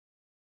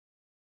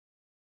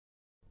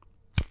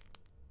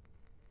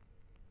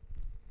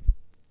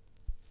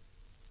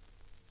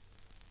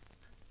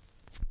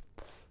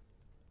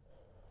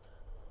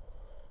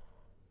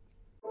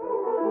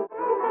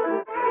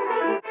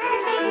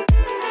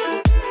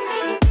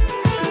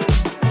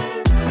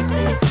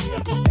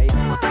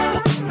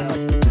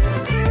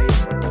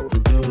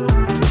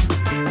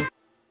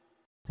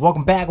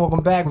Welcome back.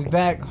 We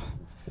back.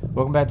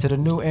 Welcome back to the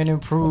new and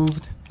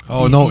improved.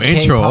 Oh, no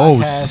BCK intro.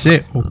 podcast. Oh,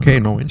 shit. Okay,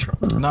 no intro.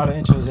 No, the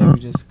intro's there. We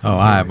just. Oh, all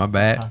right. My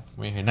bad.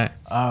 We ain't hear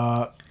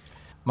that.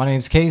 My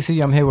name's Casey.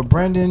 I'm here with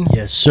Brendan.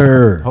 Yes,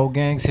 sir. Whole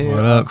gang's here.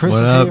 What up? Chris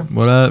What is up? here.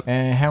 What up?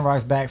 And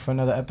Hemrock's back for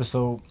another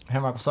episode.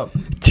 Hemrock, what's up?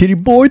 Titty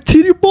boy. You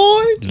know Let's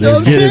what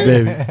I'm get it,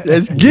 saying? baby.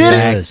 Let's get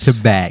Yes.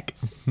 To back.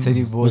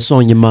 Titty boy. What's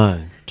on your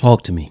mind?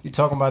 Talk to me. You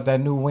talking about that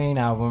new Wayne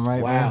album,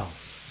 right? Wow.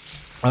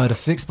 Man? The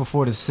Fix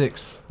Before the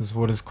Six is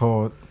what it's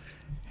called. it.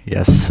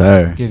 Yes,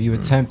 sir. Give you a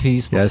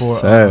 10-piece Yes, before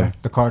sir.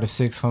 the Carter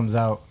 6 comes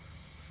out.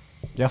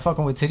 Y'all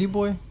fucking with Titty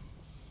Boy?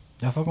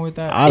 Y'all fucking with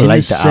that? I In like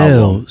the the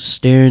cell, album.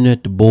 staring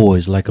at the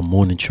boys like a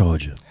morning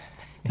charger.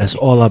 That's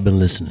all I've been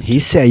listening. He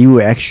said you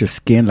were extra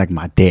skin like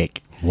my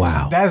dick.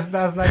 Wow. That's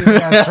not even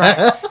that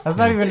track. That's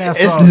not even that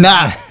It's song.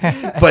 not.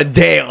 But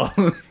damn.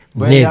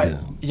 But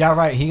Nigga. y'all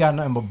right. He got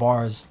nothing but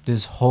bars.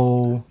 This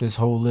whole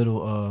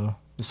little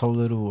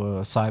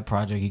side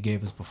project he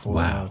gave us before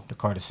Wow. the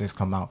Carter 6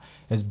 come out.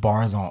 There's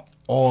bars on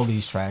all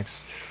these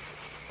tracks.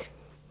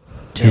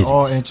 They're Titties.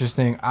 all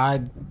interesting. I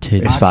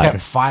Titties. It's kept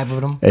five. 5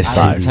 of them. It's out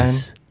five. of 10.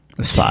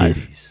 It's five.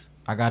 Titties.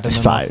 I got them It's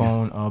on my five.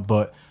 phone.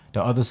 But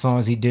the other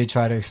songs he did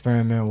try to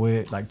experiment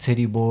with, like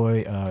Titty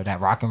Boy, that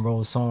rock and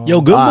roll song.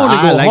 Yo, Good Morning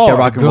I go like hard. that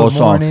rock and roll Good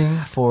song. Morning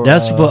for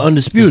That's for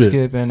Undisputed.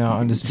 Skip and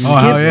Undisputed. Oh,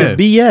 hell Skip yeah.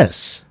 the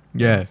BS.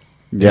 Yeah.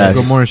 Yes.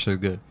 Good morning shit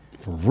good.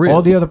 For real.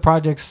 All the other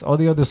projects, all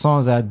the other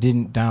songs that I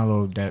didn't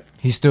download, that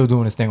he's still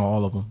doing his thing on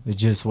all of them. It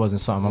just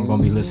wasn't something I'm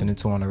gonna be listening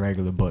to on a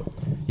regular. But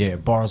yeah,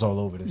 bars all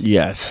over this.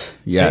 Yes.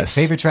 Yes.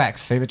 Favorite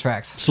tracks.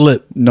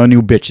 Slip. No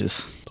new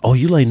bitches. Oh,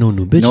 you like No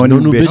New Bitches? No No,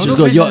 New New Bitches. Bitches. No New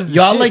Go. Bitches Y'all, is the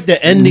y'all shit. like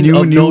the ending New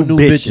of No New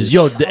Bitches. Bitches.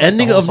 Yo, the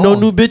ending whole of No song.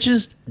 New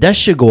Bitches, that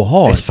shit go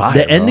hard. It's fire,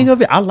 the ending bro.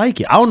 of it, I like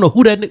it. I don't know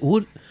who that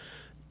who.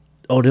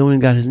 Oh, they don't even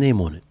got his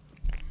name on it.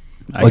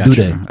 I Or got do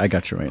you. they? I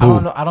got you right I now.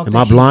 don't know. I don't. Am think I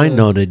he's blind? a-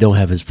 No, they don't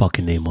have his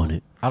fucking name on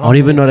it. I I don't don't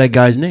even think- know that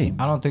guy's name.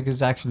 I don't think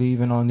it's actually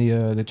even on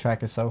the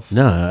track itself.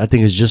 Nah, I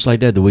think it's just like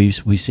that. The way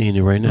we seeing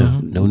it right now.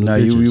 No New No,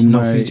 Bitches. you No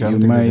might, feature. I you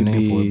don't think there's a might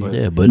name for it, be. but-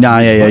 Yeah, but Nah,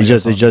 yeah. it's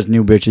It's just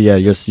new bitches. Yeah,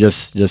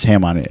 just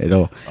him on it.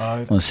 It'll.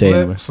 Don't say it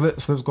anyway.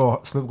 Slip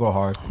go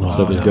hard. Oh,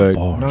 Slip is good.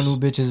 bars. No New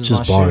Bitches is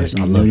Just my bars. shit.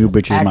 I No love new it.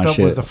 bitches. Act My Up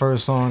shit. was the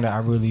first song that I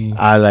really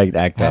I like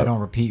Act had Up. on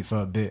repeat for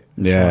a bit.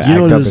 Yeah. You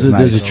know, Act Up there's is a,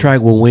 there's nice. a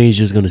track where Wayne's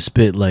just gonna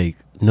spit like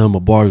number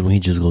of bars when he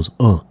just goes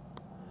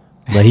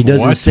like he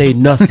doesn't What? say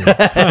nothing,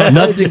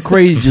 nothing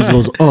crazy, just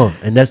goes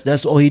and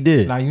that's all he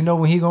did. Now you know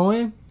when he go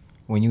in,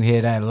 when you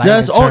hear that light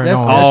That's all- turn that's-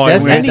 on.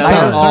 that's man, anytime.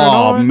 Light turn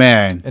Oh on,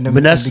 man. in the,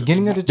 But that's the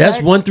beginning of the track,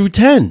 that's 1 through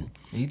 10.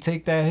 he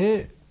take that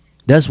hit.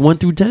 That's 1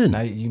 through 10.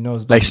 Now you know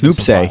it's about Like to be Snoop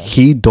some say, fire.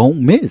 he don't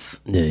miss.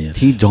 Yeah.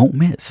 He don't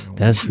miss.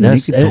 That's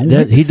Nigga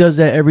don't he miss. does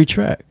that every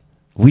track.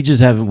 We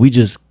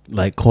just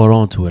like caught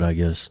on to it, I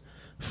guess,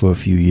 for a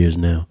few years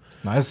now.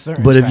 Now, it's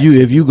certain But tracks.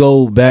 if you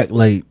go back,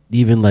 like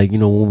even like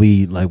when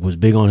we like was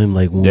big on him,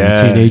 like when we Yeah,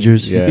 were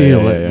teenagers, yeah, you could hear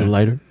yeah, the yeah.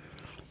 lighter.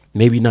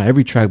 Maybe not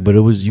every track, but it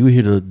was you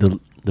hear the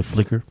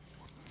flicker.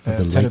 To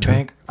the the light turn.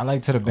 bank, I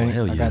like To the Bank.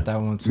 hell I yeah. got that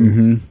one too.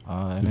 Mm-hmm.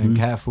 And then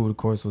Cat Food, of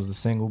course, was the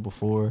single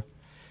before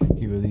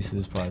he released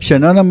his project.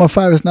 Chanel number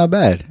 5 is not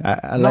bad.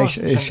 I No, like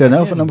Chanel- Chanel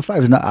for again, number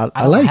 5 is not.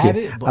 I don't like have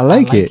it. but I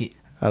like it.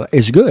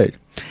 It's good.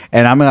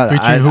 And I'm gonna.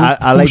 Featuring who?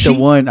 I like the Fushi?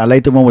 one. I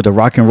like the one with the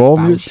rock and roll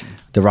music. Fauci.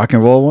 The rock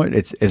and roll one.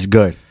 It's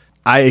good.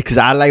 Because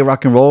I like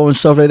rock and roll and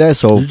stuff like that.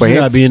 So You for just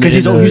gotta him, be in because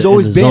he's the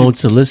always been. zone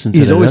to listen to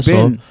he's that. always That's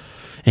all. been.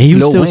 And he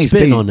was Lil still Wayne's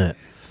spitting big. on that.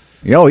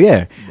 Oh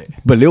yeah,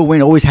 but Lil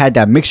Wayne always had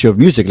that mixture of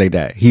music like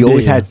that. He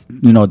always Yeah. had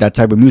that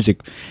type of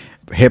music,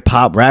 hip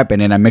hop, rap,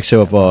 and then a mixture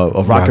of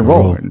rock and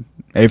roll. And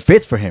it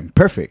fits for him,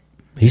 perfect.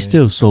 He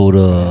still sold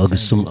Yeah,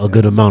 a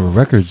good amount of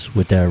records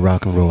with that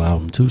rock and roll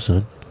album too,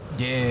 son.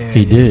 Yeah,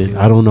 He yeah, did.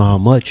 yeah. I don't know how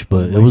much,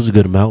 but it was a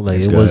good amount. Like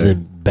It's it good.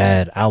 wasn't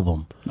bad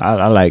album.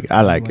 I like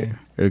it.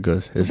 It's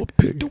good. It's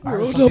The I heard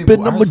world some up people-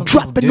 and I heard I'ma some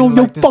drop people it didn't on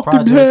your like this fucking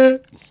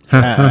project.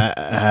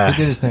 head. He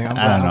did his thing. I'm I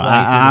glad. don't know. I'm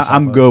glad he did this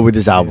I'm off good us. with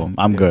this Yeah, album.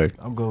 I'm yeah. good.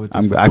 I'm good with this.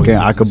 I before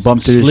can he does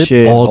bump to this Slip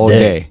shit all day.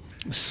 day.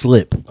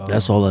 Slip.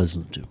 That's all I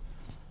listen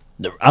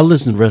to. I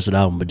listen to the rest of the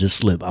album, but just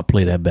Slip. I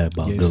play that back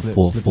about Yeah, good Slip-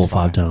 four Slip or is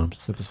fire. 5 times.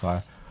 Slip is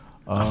fire.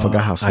 I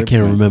forgot how. I Slip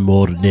can't went. remember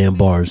all the damn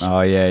bars.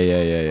 Oh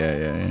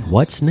yeah.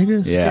 What's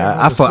nigga? Yeah,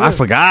 remember I Slip.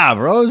 forgot,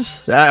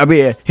 bros. I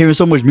mean, hearing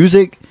so much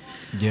music.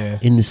 Yeah.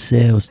 In the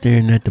cell,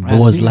 staring at the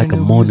As boys speaking like a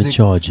of morning music,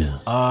 charger.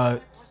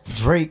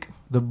 Drake,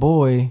 the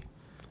boy.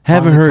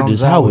 Haven't finally heard comes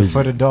this. out How with is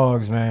For it? the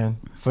Dogs, man.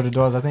 For the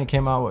Dogs, I think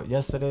came out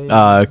yesterday.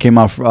 It came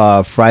out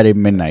Friday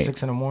midnight.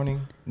 6 in the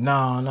morning.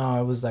 No,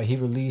 it was like he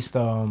released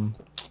 8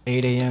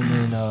 a.m.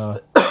 in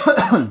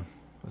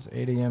was it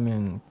 8 a.m.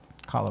 in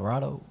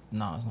Colorado?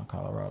 No, it's not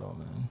Colorado,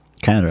 man.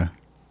 Canada.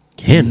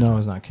 Canada. No,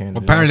 it's not Canada.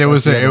 Apparently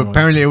That's the other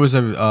one. it was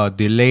a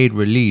delayed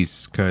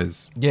release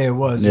because Yeah, it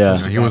was. Yeah.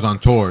 pushed it he was back. on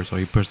tour, so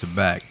he pushed it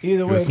back.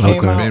 Either way, it was came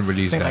supposed to out. been I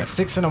released think that. like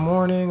 6 in the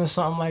morning or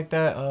something like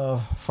that.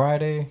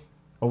 Friday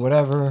or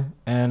whatever.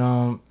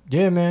 And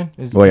yeah, man.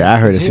 Well, yeah, I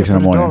heard it's it here 6 in the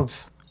for morning.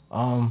 Dogs.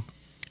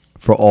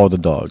 For all the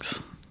dogs.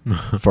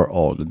 For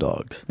all the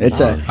dogs. It's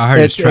I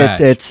heard it's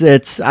trash.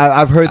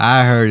 I've heard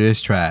I heard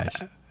it's trash.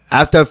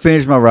 after I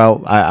finished my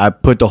route, I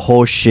put the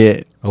whole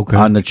shit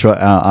on the truck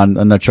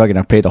on the truck, and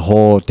I played the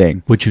whole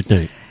thing. What you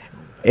think?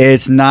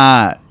 It's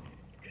not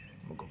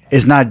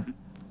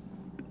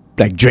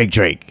like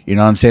Drake. You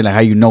know what I'm saying? Like how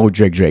you know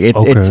Drake.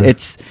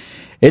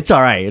 It's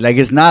all right. Like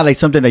it's not like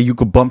something that you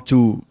could bump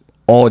to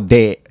all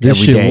day, This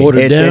every shit day.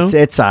 watered down?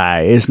 It's all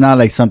right. It's not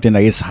like something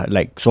like it's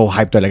like so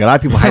hyped up. Like a lot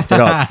of people hyped it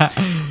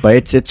up,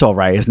 but it's all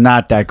right. It's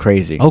not that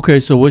crazy. Okay,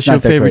 so what's your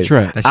Not that favorite crazy.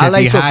 track? That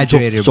shit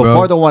dehydrated, so bro.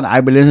 far the one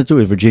I've been listening to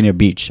is Virginia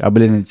Beach. I've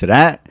been listening to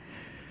that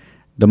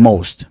the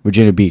most.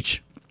 Virginia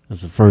Beach.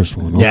 That's the first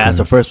one. Yeah, that's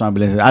the first one I've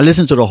been listening to. I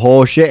listened to the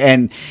whole shit,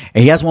 and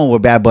he has one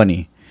with Bad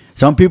Bunny.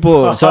 Some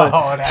people, some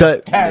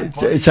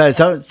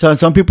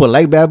people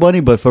like Bad Bunny,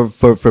 but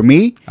for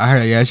me, I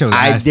heard, yeah, that shit was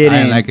I ass. didn't I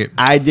didn't like it.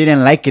 I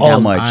didn't like it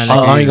that much.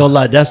 I ain't gonna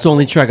lie. That's the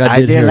only track I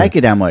did didn't hear. like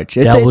it that much.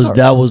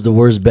 That was the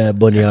worst Bad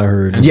Bunny I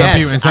heard. And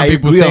some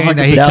people agree saying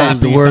that he 100%. That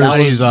was the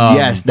worst.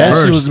 Yes,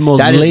 That shit was the most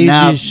that is laziest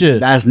not, shit.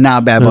 That's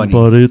not Bad Bunny.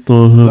 Lucky for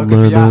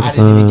y'all, I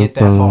didn't even get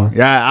that far.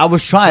 Yeah, I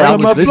was trying. I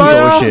was listening to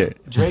those shit.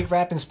 Drake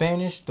rapping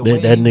Spanish. The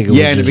That nigga was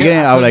Yeah, in the just-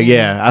 beginning, I was like,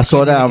 yeah, I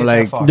saw that. I'm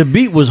like, The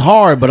beat was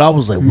hard, but I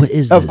was like, what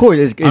is this? of course,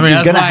 it's I mean, it's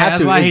that's gonna why, have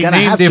that's to. why It's he gonna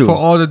have named it to. for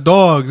all the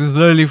dogs. It's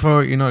literally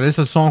for, it's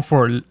a song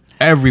for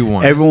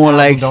everyone. Everyone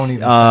likes don't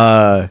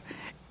even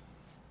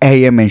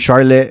AM in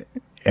Charlotte.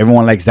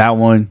 Everyone likes that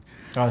one.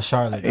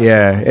 Charlotte.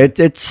 Yeah,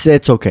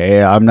 it's okay.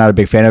 Yeah, I'm not a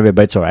big fan of it,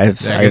 but it's alright.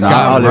 It's, Yeah, you it's know,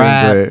 got I'll listen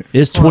rap. to it.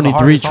 It's one of the 23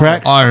 hardest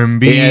tracks. songs.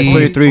 R&B. Yeah, it's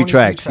 23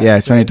 tracks. Yeah,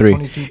 it's 23.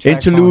 22 tracks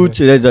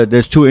Interludes. on it.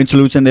 There's 2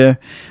 interludes in there.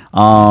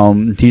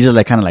 He just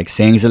like kind of like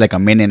sings it like a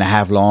minute and a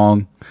half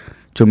long.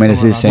 2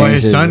 minutes. He Somewhere But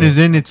sings. his son is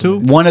in it too.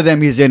 One of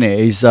them, he's in it.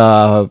 He's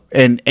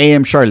in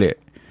AM Charlotte.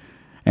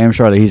 AM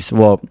Charlotte.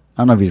 I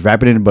don't know if he's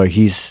rapping in it, but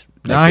he's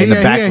like, in the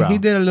background. He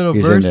did a little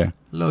He's in verse, there.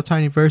 a little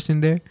tiny verse in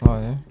there. Oh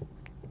yeah.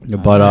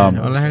 But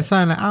Like her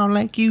son, like, I don't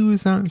like you.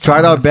 Something.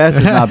 Tried Our Best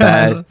is not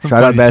bad. Some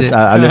Tried Our funny Best. shit.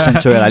 I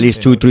listened to it at least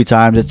 2-3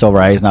 times. It's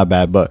alright. It's not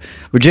bad. But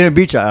Virginia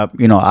Beach, I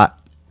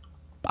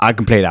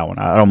can play that one.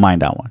 I don't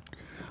mind that one.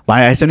 But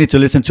I still need to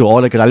listen to all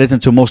of it because I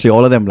listened to mostly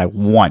all of them like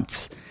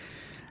once,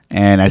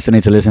 and I still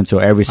need to listen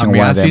to every single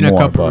one I've of them seen a more.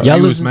 couple. But Y'all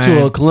Reviews, listen to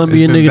man. a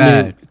Colombian It's been nigga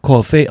bad. named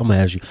called Fade. I'm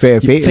gonna ask you.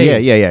 Fade.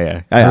 Fade.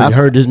 Yeah. I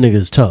heard this nigga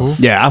is tough. Who?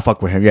 Yeah, I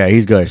fuck with him. Yeah,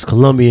 he's good. It's a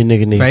Colombian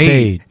nigga named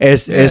Fade. Fade.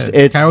 It's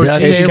Karol Did I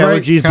say it Karol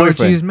right? G's Karol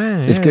boyfriend. G's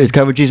man, It's yeah. it's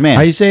Karol G's man.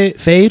 How you say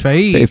it? Fade?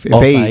 Fade. Oh,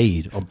 Fade.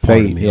 Fade. Oh, pardon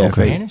Fade, me. yeah, Okay.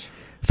 Fade. Spanish.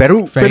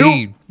 Feru.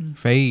 Fade.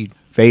 Fade.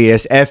 Fade.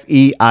 It's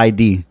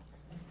FEID.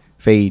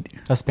 Fade.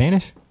 That's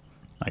Spanish.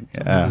 Like,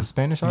 Is it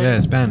Spanish? Yeah,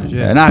 Spanish.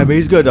 Yeah. nah, but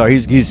he's good though.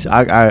 He's you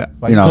know,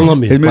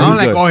 Colombian. his I music's don't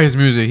like good. all his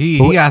music.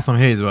 He got some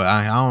hits, but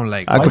I don't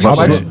like. I could all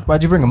fuck his with shit.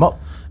 Why'd you bring him up?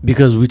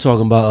 Because we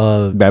talking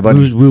about Bad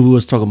Bunny. We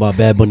was talking about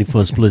Bad Bunny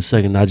for a split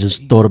second. I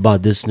just thought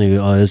about this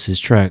nigga. It's his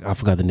track. I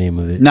forgot the name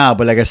of it. Nah,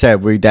 but like I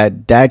said,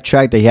 that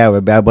track that he had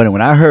with Bad Bunny,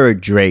 when I heard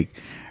Drake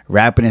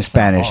rapping in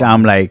Spanish,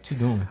 I'm like, What you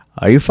doing?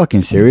 are you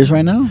fucking serious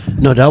right now?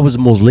 No, that was the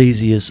most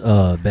laziest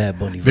Bad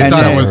Bunny. They verse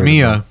thought I it was heard.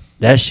 Mia.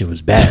 That shit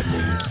was bad,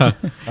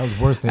 nigga. That was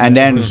worse than. And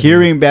then that was worse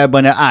hearing Bad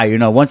Bunny,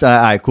 once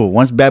cool.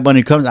 Once Bad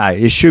Bunny comes,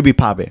 it should be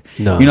popping.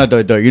 No. You know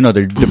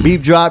the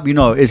beat drop. You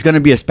know it's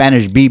gonna be a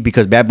Spanish beat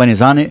because Bad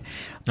Bunny's on it.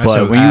 That shit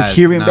But was when you ass.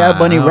 hearing Nah, Bad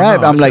Bunny I don't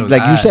rap, know. I'm That like shit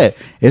was you ass. said,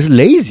 it's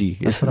lazy.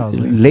 That's It's what I was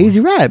waiting lazy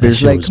rap. That It's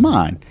shit like, was- come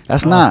on,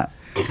 that's not.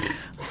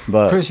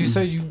 But Chris, you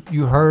said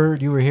you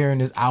were hearing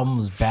this album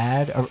was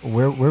bad.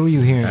 Where were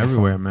you hearing? it from?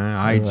 Everywhere, man.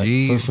 Like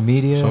IG, social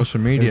media,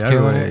 social media, It's killing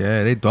everywhere. it?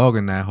 Yeah, they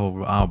dogging that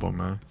whole album,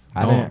 man.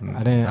 I didn't-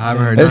 I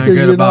haven't heard That's nothing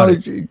 'cause, good about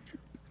it.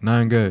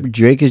 Nothing good.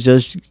 Drake is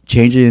just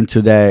changing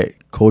into that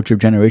culture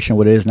generation.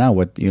 What it is now,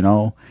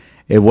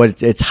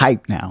 it's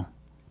hype now.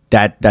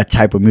 That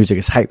type of music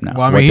is hype now.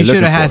 Well, I What mean, he they're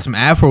should have looking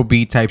had for. some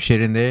Afrobeat type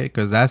shit in there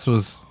because that's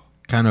what's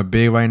kind of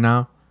big right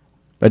now.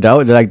 But that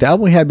was like the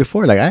album we had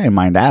before. Like I didn't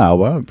mind that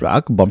album.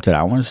 I could bump to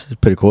that one. It's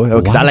pretty cool.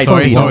 Because I like So,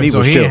 the beat. so, The beat so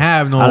was he chill. didn't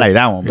have no. I like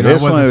that one. You But know,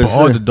 this it one wasn't was for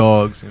all the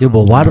dogs. Yeah, but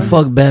why the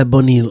fuck Bad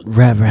Bunny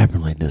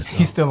rapping like this?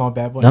 He's still on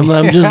Bad Bunny.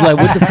 I'm just like,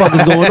 what the fuck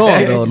is going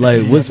on, though?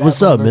 Like,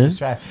 what's up, man?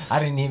 I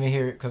didn't even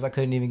hear it because I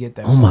couldn't even get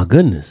that. Oh my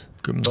goodness.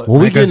 When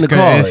When we get in the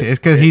car, it's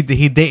because he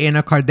dating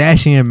a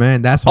Kardashian,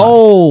 man. That's why.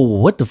 oh,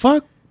 what the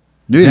fuck?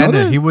 Do you know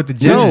Jenner. that? He with the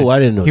Jenner. No, I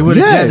didn't know He that. with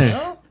the Yes.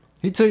 Jenner.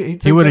 He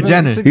took with a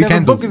Jenner. Took He Devin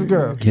Kendall. Booker's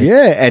girl.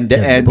 Yeah, and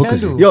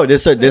Kendall. yo,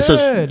 this Yeah,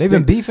 they've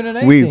been beefing and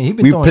everything. He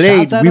been throwing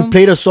shots at him.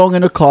 played a song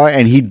in the car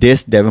and he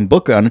dissed Devin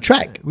Booker on the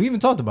track. We even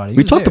talked about it.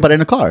 We talked about it in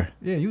the car.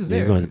 Yeah, he was You're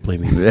there. going to play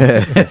me.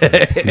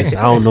 Listen,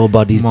 I don't know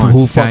about these Come on,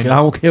 who son. fucking. I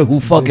don't care who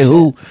Some fucking good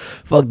who.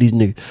 Fuck these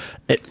niggas.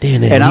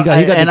 Damn, And he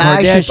got the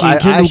Kardashian I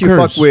Kendall actually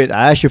curse.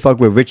 fuck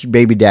with Rich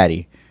Baby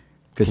Daddy.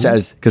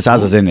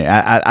 Casaza's in it.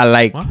 I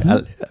like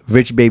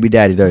Rich Baby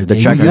Daddy, the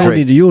You track on don't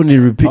Drake. need to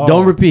repeat. Oh.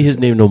 Don't repeat his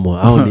name no more.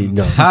 I don't need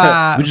no.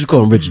 We just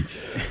call him Richie.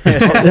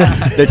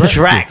 The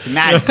track,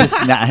 not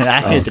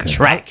I hit the Okay.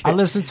 track. I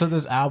listened to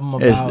this album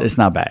about It's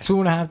not bad.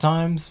 2.5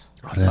 times.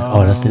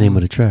 That's the name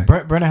of the track.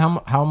 Brennan,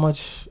 how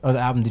much of the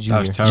album did you That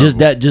hear? was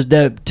terrible. Just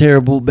that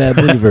terrible Bad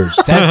Bunny verse.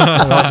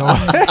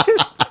 That-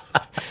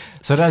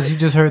 so So that's you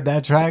just heard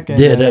that track. And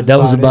Yeah, that's that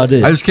was about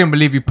it. I just can't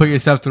believe you put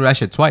yourself through that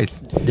shit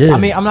twice. Yeah. I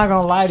mean, I'm not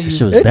gonna lie to That shit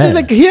you. was It's bad.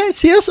 like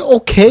it's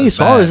okay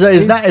song.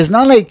 It's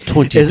not like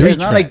 23 it's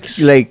not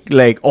tracks. like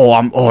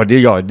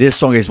this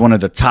song is one of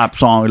the top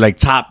songs, like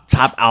top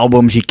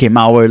albums he came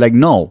out with. Like,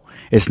 no,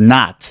 it's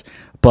not.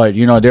 But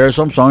there are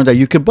some songs that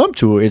you can bump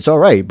to. It's all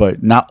right,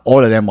 but not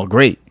all of them are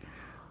great.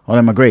 All of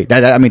them are great.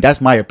 I mean, that's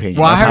my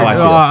opinion. Well, That's how I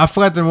feel. I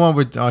forgot the one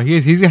with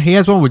he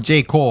has one with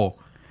J. Cole.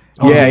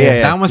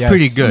 Yeah. That one's Yes.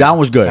 pretty good. That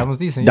was good. That was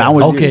decent, That yeah.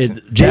 was Okay,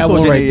 J. that Cole's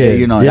one in right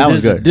it, there. that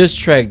was good. This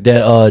track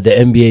that the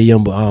NBA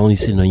YoungBoy, I only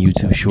seen on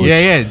YouTube Shorts.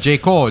 Yeah, J.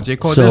 Cole. J.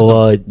 Cole.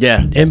 So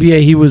Yeah.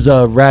 NBA, he was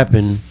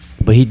rapping,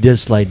 but he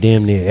dissed like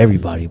damn near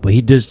everybody. But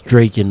he dissed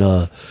Drake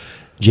and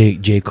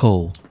J.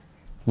 Cole.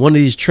 One of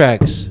these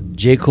tracks,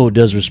 J. Cole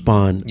does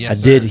respond. Yes, I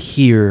sir. did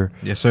hear.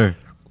 yes, sir.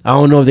 I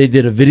don't know if they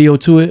did a video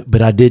to it,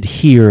 but I did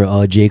hear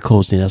J.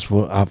 Cole's thing. That's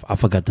what I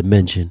forgot to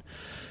mention.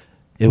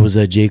 It was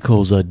J.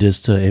 Cole's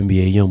diss to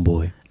NBA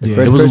YoungBoy. Yeah.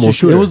 It was the First-person most.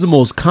 shooter. It was the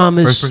most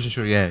common First person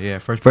shooter. Yeah.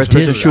 First First person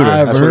person diss shooter. I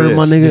ever That's what it heard,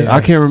 my is. nigga. Yeah. I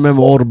can't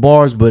remember all the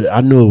bars, but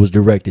I knew it was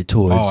directed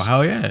towards. Oh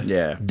hell yeah.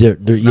 Yeah.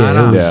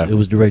 Nah. It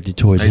was directed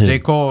towards Like him. J.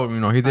 Cole,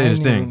 he did I his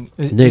ain't thing.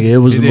 even- Nigga, it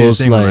was He the did his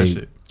most thing on that like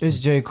shit. It's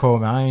J. Cole,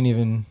 man. I ain't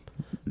even.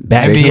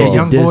 back J. NBA Cole.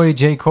 Young Boy,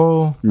 J.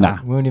 Cole. Nah.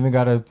 We don't even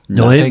gotta.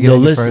 No, take it any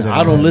listen. further I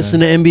than don't that, listen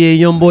man. to NBA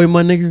YoungBoy,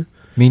 my nigga.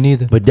 Me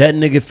neither. But that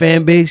nigga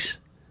fan base,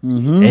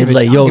 and Give a-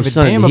 like, I yo, don't give a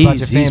son, damn about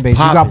your fan he's base.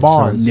 You got popping,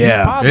 bars. son. Yeah.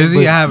 He's popping, Is he?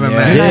 but I haven't, Yeah.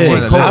 man. You're not J.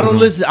 Yeah, Cole. I don't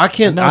listen. I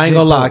can't. Not I ain't J.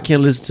 gonna lie. Cole. I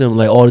can't listen to him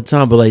like all the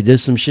time. But like,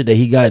 there's some shit that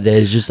he got that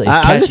is just like it's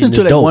I catchy listened and to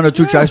it's like dope. one or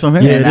two tracks from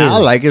him, Yeah, and it I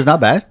is. like it's not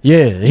bad.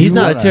 Yeah, he's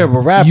not a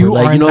terrible rapper. You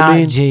like are you know not what I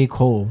mean? J.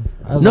 Cole.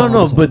 That's No, all I'm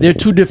no, saying. but they're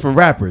two different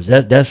rappers.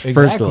 That's first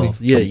Exactly.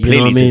 off. Yeah, you know Completely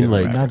what I two mean?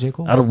 different Like, Not J.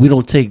 Cole. we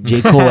don't take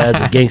J. Cole as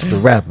a gangster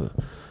rapper.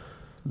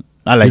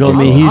 I like You know J.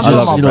 what I mean? Cole. He's I'm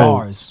just, talking you about know,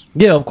 bars.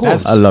 Yeah, of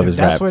course. I love his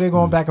That's rap. where they're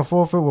going back and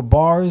forth with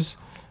bars.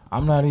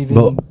 I'm not even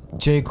But-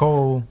 J.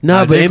 Cole.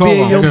 Nah, but J. Cole NBA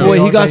gonna young kill boy,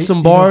 you. he got He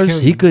some gonna bars. kill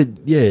He you. could,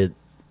 yeah.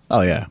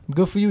 Oh yeah.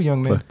 Good for you,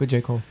 young man. But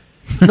J. Cole.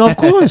 No, of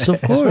course,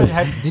 of course.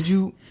 Did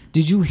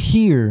you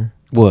hear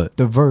What?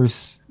 the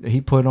verse that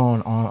he put on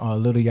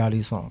Lil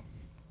Yachty's song?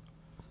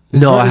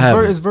 No, I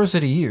haven't. It's verse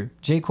of the year.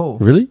 J. Cole.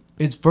 Really?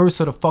 It's verse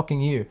of the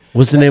fucking year.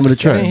 What's the name of the You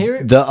track? didn't hear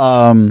it? The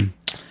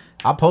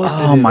I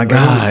posted Oh it my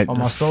God. on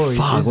my story.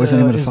 Fuck, It's, what's the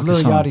name of the it's fucking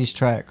Lil song? Yachty's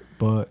track,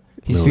 but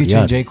he's Lil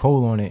featuring Yachty. J.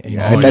 Cole on it.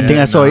 I think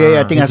I saw.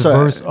 Yeah, I think I It's saw.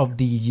 verse of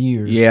the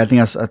year. Yeah, I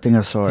think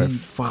I saw it.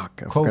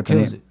 Fuck, I Cole forgot the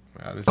kills name.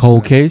 it.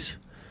 Cold Case?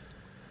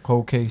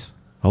 Cold case.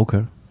 Okay.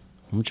 I'm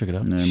going to check it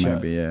out. No, it Shut.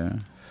 might be. Yeah.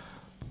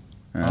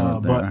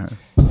 But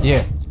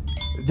yeah,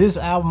 this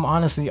album,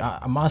 honestly,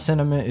 my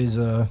sentiment is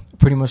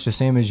pretty much the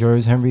same as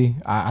yours, Henry.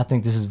 I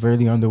think this is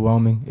really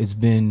underwhelming. It's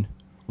been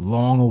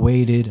long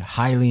awaited,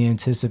 highly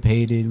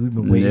anticipated. We've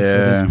been waiting for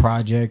this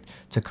project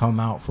to come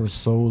out for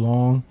so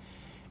long,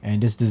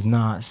 and this does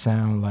not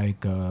sound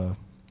like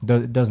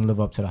it doesn't live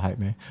up to the hype,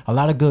 man. A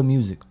lot of good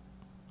music,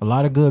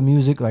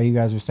 like you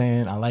guys were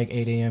saying. I like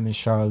 8 a.m. in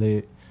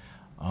Charlotte.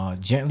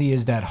 Gently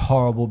is that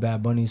horrible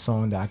Bad Bunny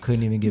song that I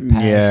couldn't even get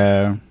past.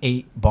 Yeah.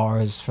 8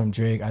 bars from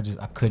Drake. I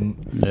couldn't.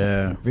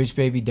 Yeah. Rich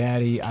Baby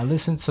Daddy. I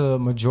listened to a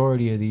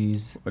majority of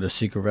these, With a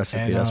secret recipe.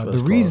 and That's what the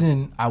it's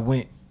reason I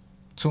went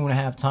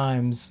 2.5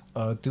 times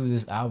through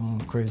this album,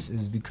 Chris,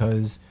 is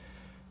because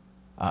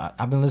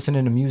I've been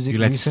listening to music. You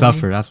like to recently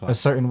suffer, that's why. a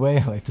certain way.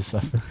 I like to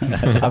suffer.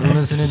 I've been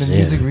listening to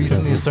music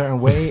recently a certain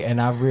way, and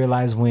I've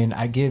realized when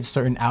I give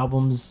certain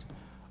albums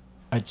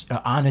a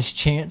honest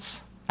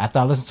chance. After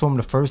I listen to them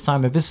the first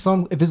time, if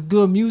it's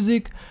good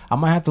music, I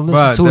might have to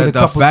listen to it a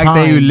couple times. The fact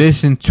that you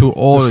listen to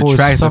all the before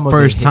tracks the some of the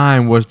first hits.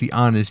 time was the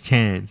honest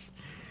chance.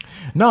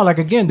 No, like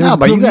again, called. there's No,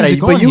 but good you gotta, music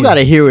but on you here.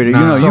 gotta hear it. You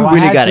Nah. know, So you I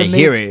really had gotta to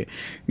hear make- it.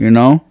 You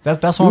know.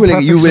 That's why I'm you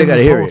prefacing really gotta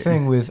this hear whole it.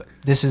 thing with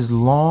this is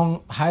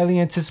long, highly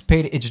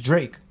anticipated. It's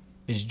Drake.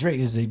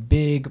 It's a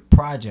big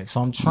project,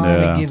 so I'm trying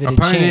Yeah. to give it a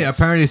Apparently, chance.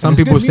 apparently, And some it's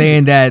good people music.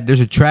 saying that there's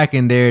a track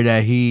in there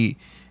that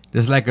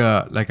there's like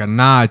a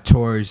nod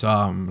towards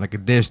like a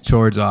diss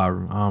towards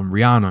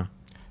Rihanna.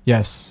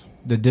 Yes,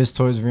 the diss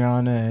towards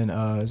Rihanna and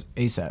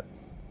ASAP.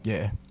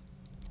 Yeah,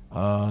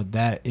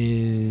 that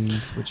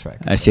is which track?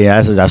 I see.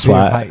 That's Fear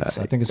why. of Heights.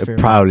 I think it's Fear of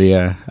probably.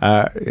 Heights.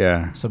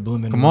 Yeah.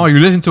 Subliminals. Come on, you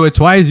listen to it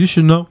twice, you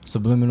should know.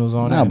 Subliminals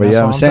on it. No, and but that's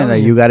yeah, why I'm saying that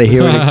telling you gotta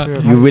hear Fear it. of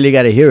You Heights. really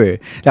gotta hear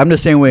it. I'm the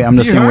same way. I'm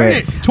the You same heard way.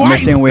 it I'm the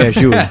twice. same way as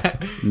you.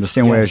 I'm the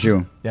same way as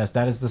you. Yes,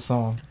 that is the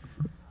song.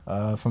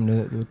 From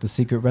the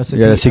secret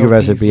recipe. Yeah, the secret LP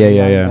recipe. from Yeah,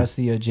 Rihanna. yeah. That's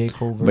the J.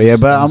 Cole verse. But yeah,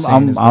 but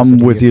saying it's verse I'm of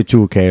the with year. you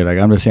too, K. Like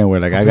I'm the same way.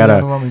 Like I Completely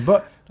gotta. underwhelming,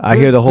 but I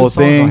good- hear the good whole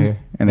songs on thing, here.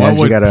 and What then I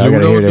would gotta hear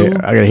Pluto it. do?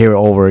 I gotta hear it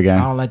over I again.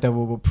 don't like that.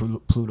 What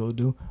Pluto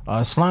do?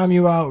 Slime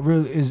You Out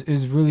really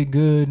is really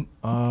good.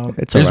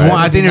 It's There's alright.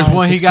 one. I think there's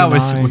one he got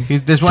with.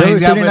 69. This one he's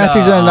got with. 79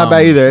 season is not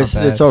bad either. not It's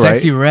bad. alright.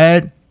 Sexy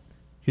Red.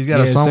 He's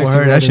got a song with Sexy her.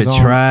 Red That is shit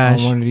on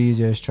trash. one of these,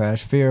 yeah, it's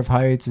trash. Fear of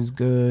Heights is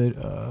good.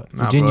 Nah,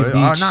 Virginia bro.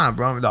 Beach. Nah,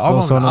 bro. The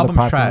also album, another album's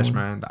popular trash, one.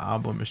 man. The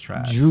album is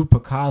trash. Drew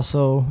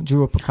Picasso.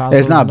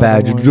 It's not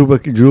bad. Drew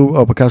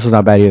Picasso's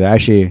not bad either.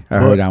 Actually, I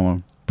heard that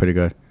one pretty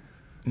good.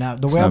 Now,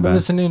 the way I've been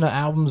listening to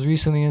albums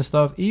recently and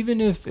stuff,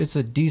 even if it's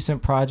a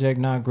decent project,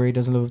 not great,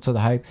 doesn't live up to the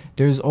hype,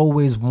 there's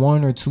always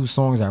 1 or 2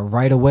 songs that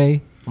right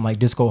away, I'm like,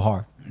 this go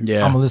hard.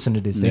 Yeah. I'm going to listen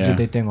to this. They did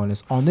their thing on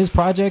this. On this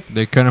project,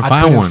 they couldn't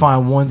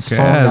find one song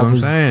that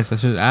was... That's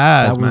just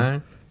ass,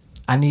 man.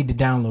 I need to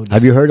download this.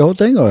 Have you heard the whole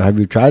thing, or have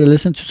you tried to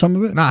listen to some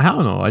of it? Nah,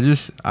 hell no.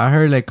 I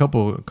heard like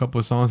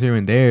couple songs here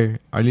and there,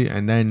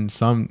 and then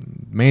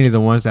some, mainly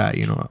the ones that,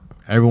 you know,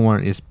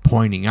 everyone is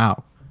pointing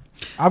out.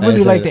 I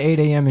really like the 8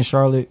 a.m. in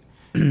Charlotte.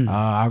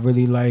 I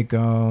really like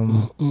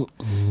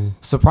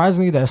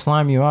surprisingly that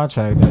Slime You Out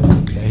track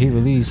that he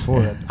released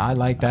for it. I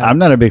like that. I'm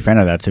not a big fan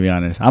of that, to be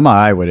honest. I'm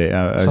alright with it.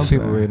 Some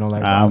people really don't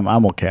like that.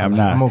 I'm okay.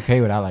 I'm okay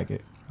with it. I like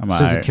it.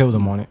 SZA killed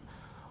him on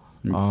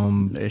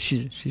it.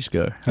 She's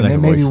good. And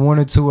then maybe 1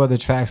 or 2 other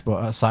tracks,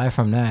 but aside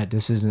from that,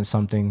 this isn't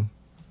something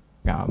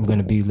I'm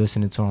gonna be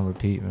listening to on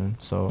repeat, man.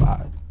 So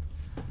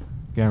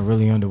getting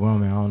really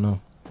underwhelming. I don't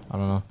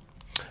know.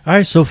 All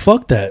right, so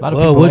fuck that.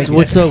 Well,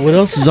 what's up? What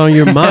else is on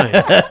your mind?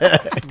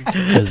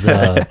 Because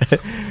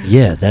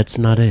yeah, that's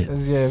not it.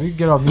 Yeah, we can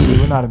get off music.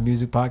 We're not a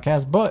music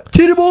podcast, but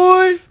Titty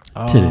boy,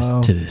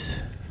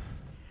 titties.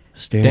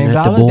 Staring Dame at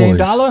Dollar, the boys.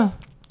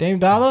 Dame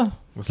Dollar.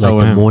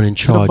 Like the morning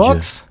charger. To the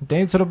Bucks.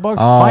 Dame to the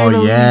Bucks. Oh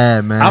finally.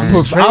 yeah, man.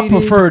 I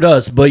preferred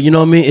us, but you know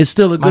what I mean. It's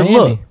still a good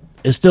look.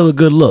 It's still a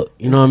good look.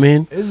 You know what I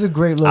mean? It's a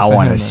great look. I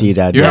want to see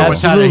that. You heard what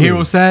Tyler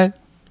Hero said?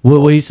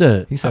 What he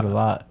said? He said a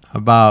lot.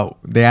 About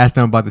they asked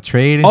him about the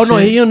trade. And no,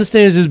 he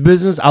understands his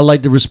business. I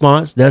like the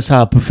response. That's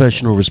how a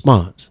professional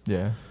responds.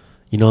 Yeah,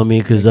 you know what I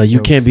mean? Because you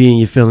can't be in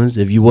your feelings.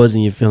 If you was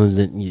in your feelings,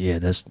 then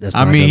that's.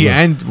 I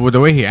mean, the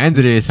way he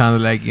ended it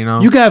sounded like, you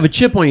know, you can have a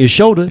chip on your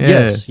shoulder. Yeah.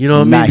 Yes, you know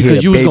what I mean,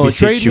 because you was going to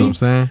trade me.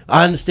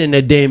 I understand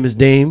that Dame is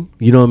Dame.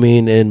 You know what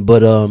I mean,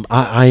 but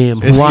I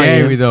am. It's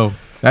scary though.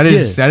 That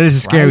is a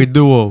scary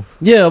duo.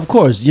 Yeah, of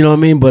course. You know what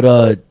I mean,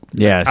 but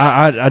yes,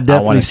 I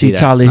definitely see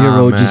Tyler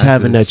Hero just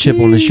having that chip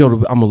on his shoulder.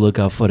 I'm gonna look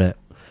out for that.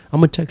 I'm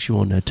gonna text you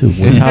on that too.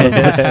 When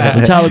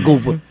Tyler go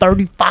for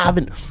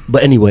 35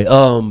 but anyway,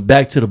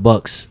 back to the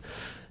Bucks.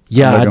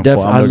 Yeah, I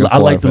definitely I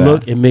like the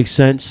look. It makes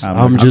sense.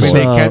 I'm just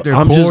they kept their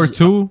core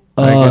too.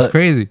 Like, it's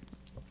crazy.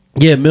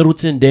 Yeah,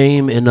 Middleton,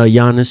 Dame, and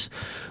Giannis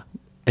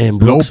and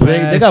Brooks.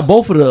 They got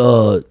both of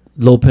the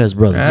Lopez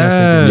brothers.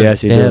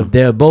 Yes,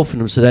 they have both of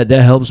them, so that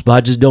helps. But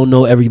I just don't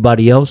know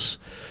everybody else.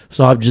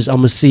 So I'm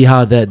gonna see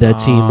how that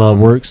team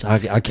works.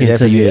 I can't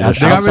tell you. They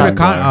got rid of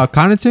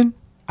Connaughton?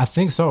 I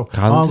think so.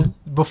 Connaughton?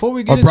 Before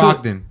we get into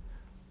Brogdon.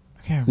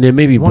 Yeah,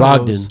 maybe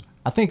Brogdon.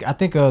 I think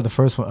the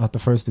first one, the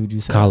first dude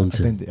you said.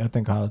 Collinson. I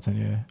think Collinson.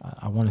 Yeah,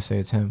 I want to say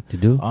it's him. You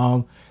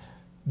do?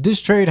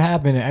 This trade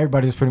happened and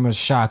everybody's pretty much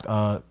shocked.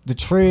 The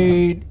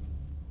trade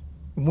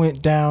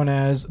went down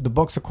as the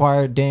Bucks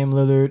acquired Dame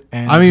Lillard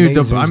and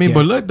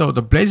but look though,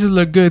 the Blazers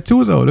look good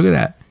too though. Look at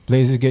that.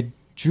 Blazers get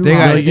Drew.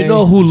 You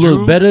know who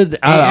looked better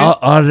out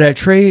of that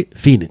trade?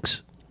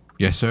 Phoenix.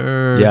 Yes,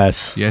 sir.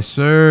 Yes,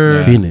 sir.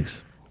 Yeah.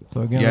 Phoenix.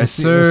 So again, let's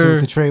see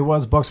what the trade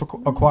was. Bucks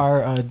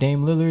acquire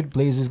Dame Lillard.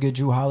 Blazers get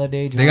Drew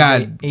Holiday. They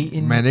got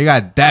Ayton, man. They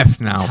got depth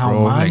now,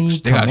 bro.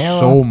 Like, they got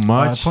so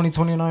much.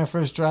 2029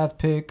 first draft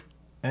pick,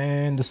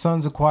 and the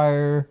Suns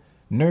acquire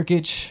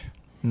Nurkic,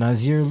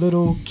 Nazir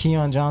Little,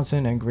 Keon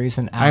Johnson, and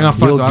Grayson Allen.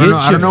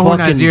 I don't know who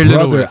Nazir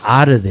Little is.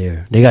 Out of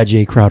there. They got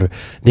Jay Crowder.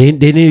 They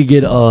need to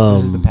get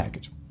This is the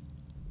package.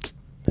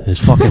 His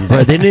fucking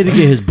brother. They need to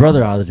get his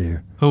brother out of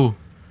there. Who?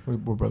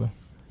 What brother?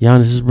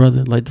 Giannis'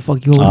 brother. Like the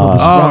fuck you hold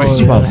up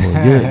his spot for?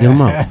 Get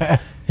him out.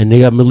 And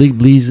they got Malik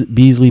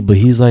Beasley, but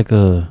he's like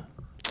a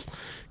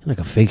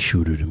fake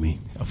shooter to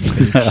me. A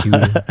fake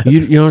shooter.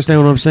 You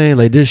understand what I'm saying?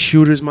 Like there's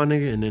shooters, my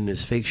nigga, and then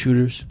there's fake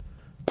shooters.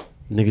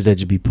 Niggas that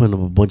just be putting up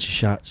a bunch of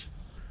shots,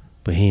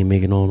 but he ain't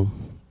making on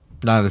them.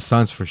 Nah, the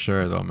Suns for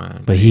sure though,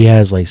 man. But he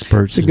has like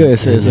spurts. It's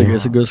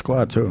a good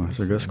squad too. It's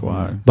a good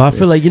squad. But I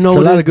feel like, you know, it's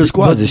a lot of good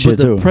squads. But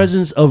the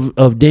presence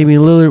of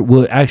Damian Lillard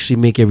will actually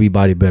make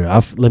everybody better. I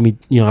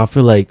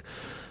feel like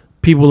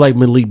people like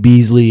Malik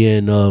Beasley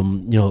and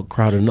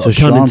Crowder.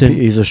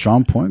 He's a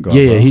strong point guard.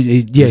 Yeah,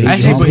 his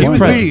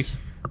presence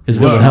is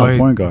going to help.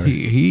 Point guard.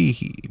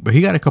 But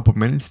he got a couple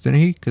minutes, didn't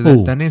he?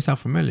 Because that name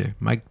sounds familiar.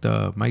 Mike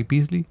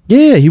Beasley.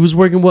 Yeah, he was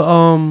working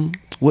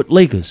with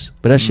Lakers,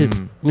 but that shit,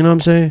 you know what I'm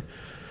saying?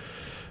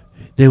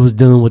 They was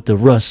dealing with the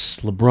Russ,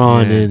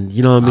 LeBron, and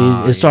you know what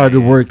I mean. It started to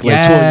work towards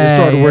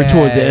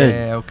the end.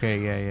 Yeah, okay,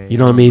 yeah. You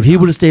know what I mean. If he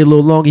would have stayed a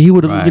little longer, he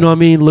would have, you know what I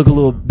mean, look a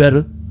little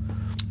better.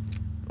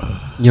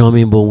 You know what I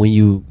mean. But when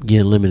you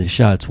get limited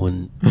shots,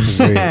 when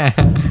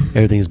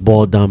everything's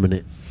ball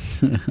dominant,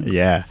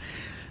 yeah,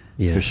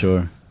 for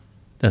sure.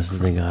 That's the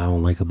thing I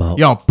don't like about.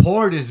 Yo,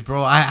 Portis,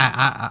 bro.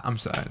 I'm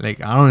sorry.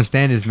 Like, I don't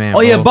understand this man. Oh,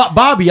 bro. Yeah,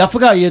 Bobby. I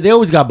forgot. Yeah, they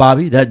always got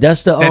Bobby.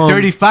 That's the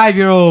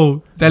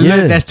 35-year-old.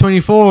 That's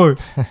 24.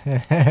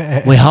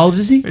 Wait, how old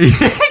is he?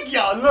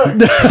 Yo,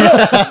 look.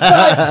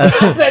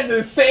 I said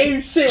the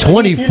same shit.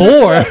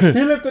 24. He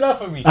looked it up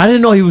for me. I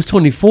didn't know he was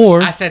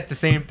 24. I said the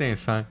same thing,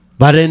 son.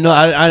 But I didn't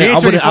know. He ain't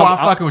 24. I'm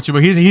fucking with you,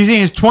 but he's in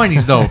his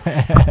 20s though.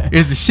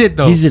 It's the shit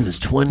though. He's in his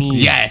 20s.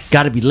 Yes.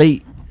 Got to be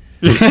late.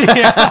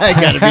 I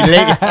gotta be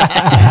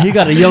late. He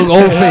got a young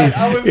old face.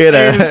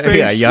 He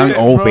got a young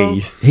old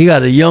face. He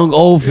got a young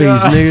old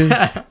face,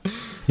 nggga.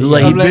 He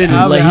like he been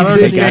like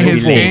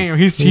his here. game.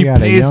 He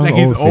plays like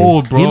he's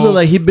old, bro. He look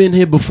like he been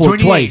here before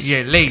twice.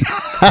 Yeah, late.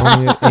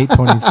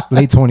 20s,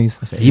 late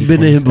 20s. He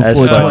been in here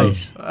before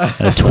twice.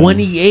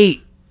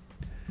 28.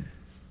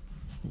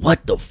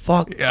 What the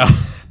fuck? Yeah.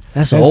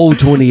 That's an old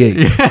 28.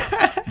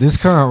 This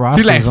current roster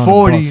He's like is on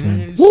 40. the Bucks,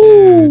 man.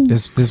 Woo!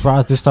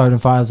 This starting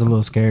five is a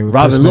little scary. With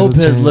Robin Chris Lopez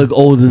Middleton, look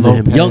older than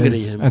him, younger than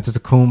him.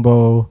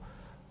 Antetokounmpo,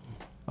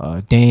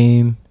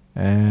 Dame,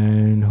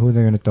 and who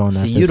they're gonna throw in that?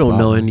 See, fifth you don't spot,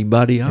 know man.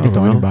 anybody. I They don't can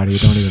throw know. anybody.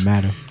 It don't even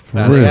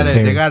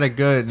matter. They got a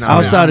good.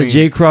 Outside of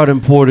Jay Crowder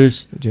and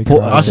Porters.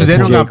 Also, they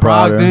don't Jay got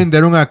Crowder. Brogdon. They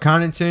don't got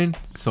Connaughton.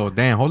 So,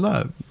 damn, hold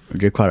up.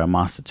 Jay Crowder, a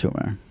monster too,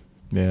 man.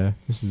 Yeah,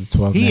 this is a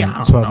 12 I man,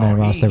 don't 12 man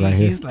know. roster right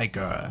here. He's like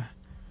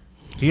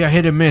he got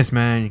hit and miss,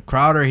 man.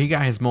 Crowder, he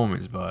got his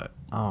moments, but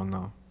I don't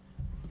know.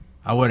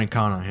 I wouldn't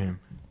count on him,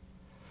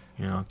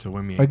 to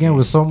win me. Again,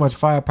 with so much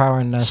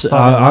firepower in that So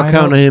starting I'll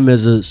count lineup, on him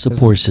as a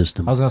support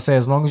system. I was gonna say,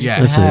 as long as you Yeah.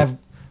 can That's it. have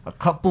a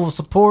couple of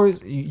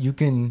supports, you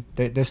can.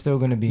 They're still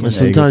gonna be. in And there.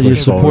 sometimes you your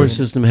can support forward.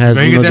 system has,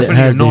 But you can definitely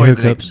has their annoy,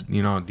 hiccups.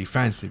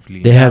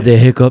 defensively. They have their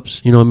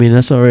hiccups. You know what I mean?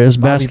 That's all right. That's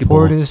Bobby basketball.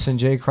 Portis and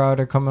Jay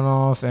Crowder coming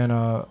off, and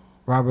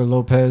Robert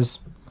Lopez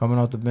coming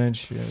off the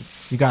bench. Yeah,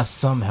 you got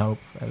some help.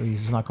 At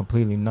least it's not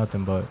completely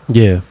nothing, but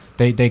Yeah.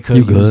 they You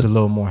could good. use a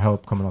little more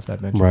help coming off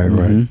that bench. Right,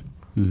 right.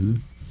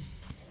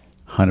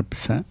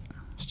 100%.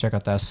 Let's check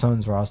out that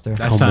Suns roster.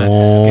 That Come sounds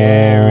on.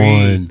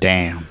 scary.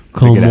 Damn.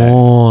 Come Look at that.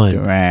 on.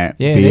 Durant,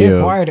 Yeah, they Beal,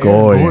 acquired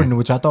Aaron Gordon,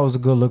 which I thought was a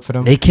good look for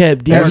them. They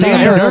kept That's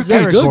D'Angelo. not- that's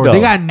very good, though. They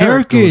got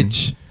Eric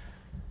Nurkic.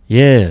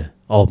 Yeah.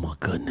 Oh my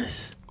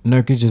goodness.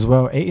 Nurkic as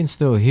well. Aiton's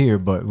still here,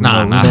 but we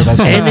Nah, know nah.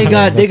 that's And they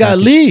got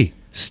Nurkic. Lee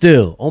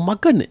still. Oh my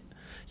goodness.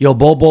 Yo,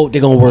 Bobo,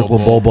 they gonna work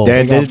with Bobo.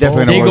 They're got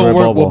definitely They gonna gonna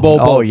work with Bobo.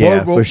 Oh, yeah,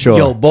 Bobo, for sure.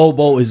 Yo,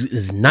 Bobo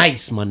is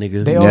nice, my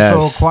nigga. They Yes.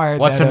 also acquired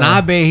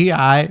Watanabe, he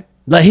alright.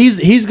 Like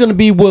he's gonna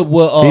be what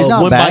He's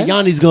not when bad.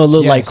 Bayani's gonna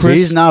look Yes. like Chris.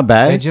 He's not They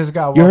bad. just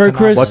got You heard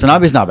Chris?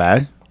 Watanabe's not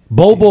bad.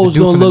 Bobo's The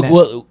dude gonna for the look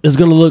Nets. what is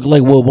gonna look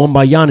like what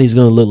Wembayani's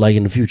gonna look like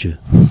in the future.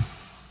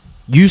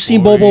 You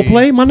seen Bobo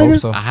play, my Hope nigga?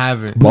 so. I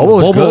haven't.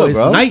 Bobo's Bobo good, is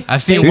bro. nice.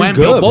 I've seen He's Wemby.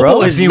 good, bro.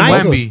 Bobo, I've is seen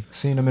nice. Wemby.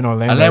 Seen him in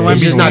Orlando. I like when He's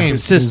Wemby's just not games.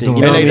 consistent. He's You know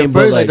And what I like mean? the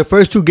first, But, like the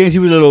first two games, he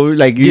was a little,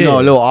 like you Yeah. know,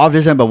 a little off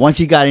this end. But once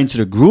he got into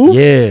the groove,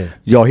 yeah.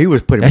 yo, he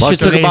was putting That shit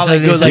buckets. took about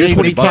like good, like They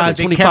 25 Kevin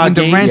 25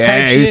 Durant games. type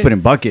Yeah, he was shit. putting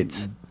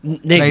buckets.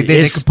 Nigga, Like they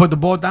it's- could put the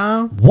ball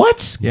down.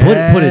 what?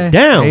 Yeah. Put it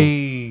down.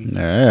 Hey.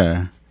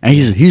 Yeah, and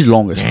he's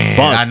long as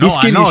fuck. I know, He's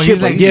skinny I know. as shit,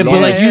 He's but like- Yeah, he's but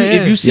long. like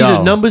if you see Yo.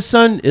 the numbers,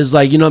 son, it's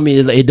like, you know what I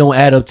mean? It don't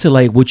add up to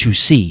like what you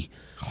see.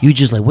 You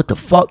just like, what the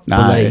fuck? Nah,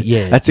 But like,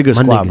 yeah, that's a good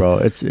my squad, nigga. bro.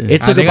 It They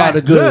took got about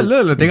a good.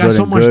 Look, they got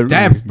so much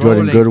depth, bro.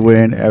 Jordan Like,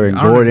 Goodwin, Aaron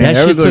I don't know. Gordon. That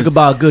Aaron shit took Gordon,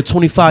 about a good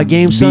 25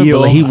 games, son. But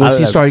like once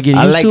he started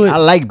getting used to it, I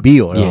like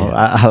Beal. Yeah.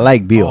 I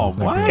like Beal.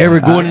 Oh, what?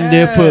 Eric Gordon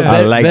there for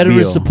I like veteran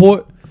Beal.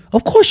 support.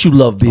 Of course you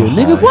love Beal,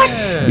 nigga.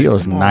 What?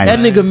 Beal's nice. That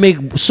nigga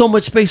make so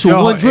much space with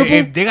Yo, one dribble.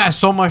 if they got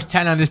so much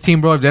talent on this team,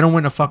 bro. If they don't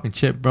win a fucking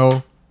chip,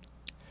 bro.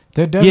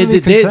 They're Yeah, definitely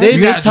they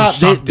You gotta do top.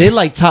 something. They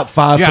like top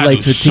 5 You for gotta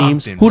like do for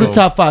teams. something, Who the bro.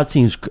 top 5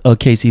 teams?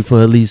 Casey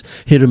for at least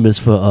hit or miss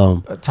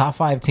for top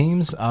 5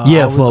 teams.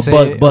 yeah I would for a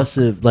say, bus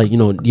of like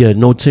no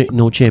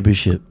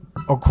championship.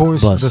 of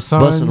course, Bus the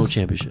bus and no Suns.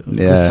 championship.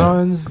 Yeah. The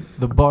Suns,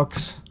 the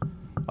Bucks,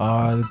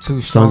 the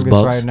two Suns, strongest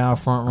Bucks. right now,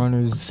 front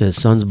runners Says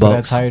Suns for that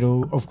Bucks.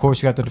 title. Of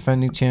course, you got the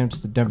defending champs,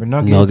 the Denver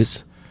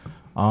Nuggets.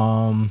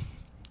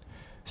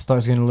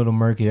 Starts getting a little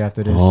murky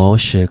after this. Oh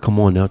shit! Come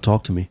on now,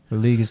 talk to me. The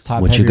league is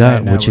top What you heavy got?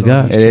 right now. What you with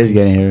all got? these It is trades.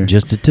 getting here.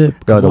 Just a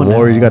tip. Got the Come on now.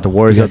 Warriors. You got the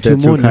Warriors You up got there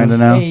two too, more now. kind of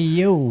now. Hey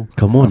yo,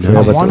 Come on I I now.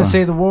 forgot want to the-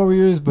 say the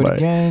Warriors, but But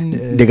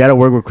again, They got to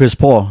work with Chris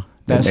Paul.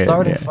 that Yeah,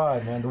 starting yeah.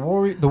 5, man.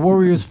 The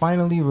Warriors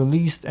finally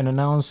released and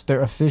announced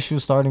their official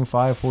starting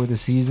 5 for the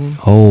season.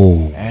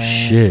 Oh And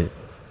shit!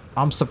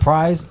 I'm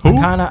surprised. Who?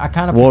 I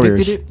kind of Warriors.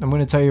 predicted it. I'm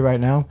going to tell you right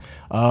now.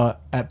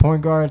 At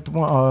point guard,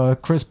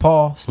 Chris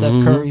Paul,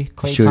 Steph Curry,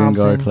 Klay Shooting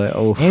Thompson, guard, Klay.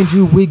 Oh.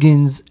 Andrew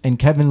Wiggins, and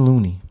Kevin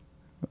Looney.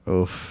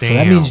 Oof. So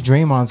that means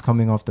Draymond's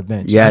coming off the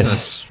bench. Yes. That's a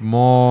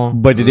small.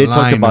 But they did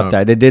talk about lineup.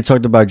 that. They did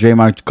talk about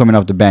Draymond coming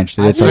off the bench.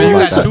 They did I talk feel you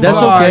about got that. two That's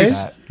guards.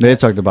 okay. They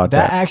talked about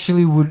That that.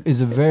 actually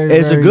is a very,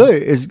 It's a very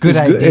good. It's good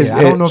idea. It's,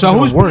 I don't know if So it's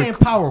who's going to playing work.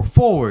 power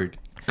forward?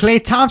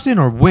 Klay Thompson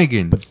or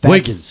Wiggins? That's-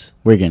 Wiggins.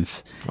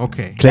 Wiggins.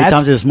 Okay. Klay That's-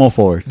 Thompson is small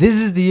forward. This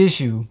is the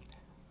issue.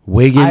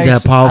 Wiggins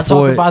at power I talked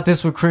forward. about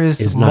this with Chris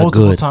It's not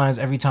multiple good. times.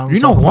 Every time we You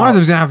know talk one about of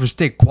them's gonna have to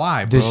stay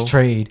quiet, bro. this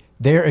trade,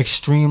 they're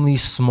extremely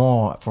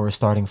small for a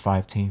starting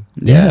 5 team.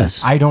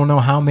 Yes. I don't know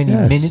how many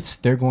Yes. minutes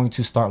they're going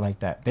to start like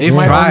that. They They've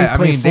might tried. only I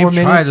play mean, 4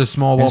 they've tried minutes a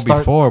small and ball start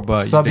before,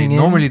 but subbing in.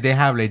 normally they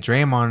have like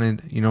Draymond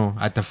and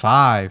at the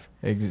 5.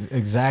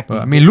 Exactly.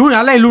 But I mean, Looney.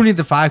 I like Looney at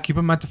the 5. Keep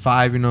him at the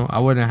 5. I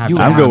wouldn't have. You-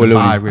 to I'm have good with the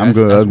Looney. 5. I'm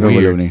good. That's I'm good with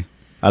weird. Looney.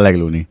 I like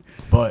Looney.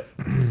 But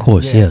Of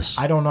course, yeah, yes.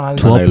 I don't know how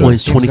this 12 like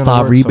points, team's gonna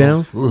 25 work,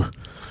 rebounds. Ugh.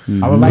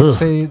 So I would like to Ugh.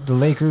 say the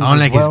Lakers. I don't as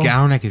like well. his. I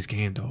don't like his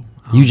game though.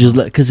 You just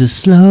like because it's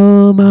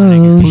slow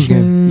Who's motion.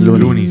 game?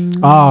 Looney's.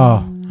 Oh,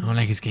 I don't don't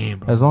like his game,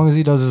 bro. As long as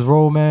he does his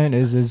role, man,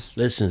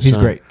 Listen, he's son.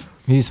 great.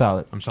 He's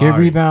solid. I'm sorry. Give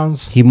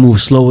rebounds. He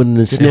moves slower than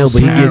the snail,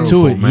 but he get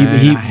to it. Man.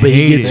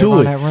 He get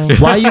to it.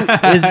 Why you?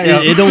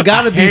 It don't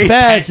gotta be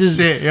fast.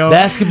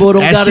 Basketball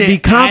don't gotta be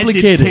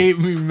complicated.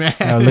 Me, man.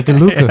 Look at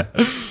Luka.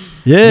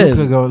 Yeah,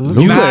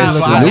 Luka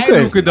I like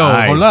Luka though.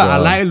 Nice, Hold up, I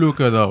bro. like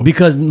Luka though.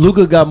 because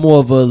Luka got more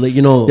of a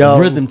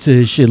rhythm to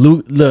his shit.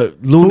 Look, Who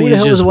Looney the is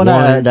hell was just the one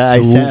that I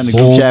sent in the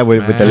group chat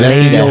with the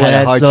lefty that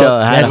had a hard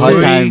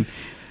time.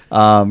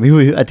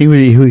 I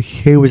think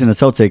he was in the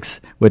Celtics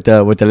with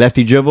the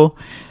lefty dribble.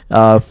 Fuck,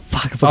 I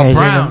forgot his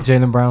Brown. name.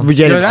 Jaylen Brown.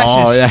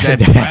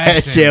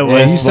 That shit You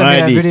was sent me that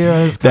funny.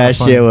 video. It's That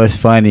funny. shit was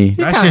funny.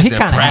 That he shit's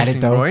kinda had it, depressing,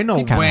 though. bro. Ain't no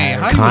He kinda way.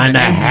 had it. How you in the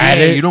Kinda had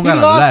NBA? it. You don't He got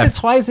a lost left. it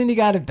twice and he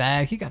got it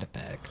back. He got it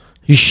back.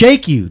 You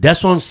shake you.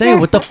 That's what I'm saying.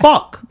 What the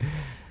fuck?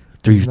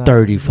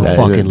 330 for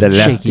fucking the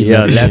shaky.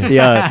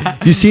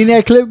 lefty. You seen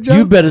that clip, Joe?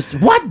 You better.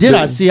 What did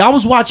I see? I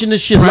was watching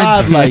this shit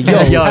live. Like, yo,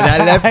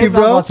 that lefty, He's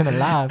bro. watching it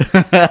live.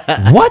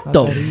 what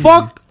the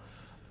fuck?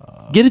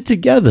 Get it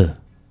together.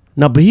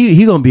 No, but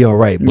he gonna be all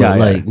right, bro. Yeah,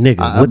 like, yeah.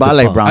 nigga, what but the I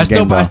like fuck? Brown.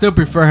 I still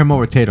prefer him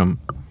over Tatum.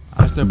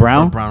 I still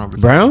Brown? prefer Brown over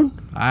Tatum. Brown?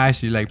 I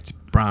actually like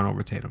Brown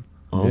over Tatum.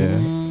 Oh. Yeah.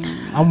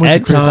 I'm with At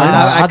you, Chris.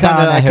 times- I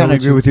kind of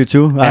agree with you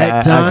too.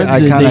 At times, I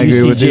and kind of then you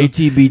agree see with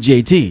you. JT be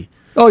JT.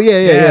 Oh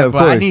yeah, of but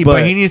course. I need,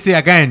 but he needs to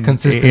again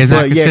Consistency. It's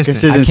not But yeah,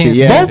 consistent. consistency. I can't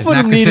Yeah. Both of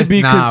them It's need not to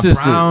be consistent.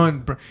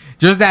 consistent. Brown,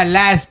 just that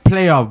last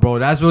playoff, bro.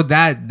 That's what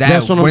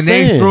That's what I'm when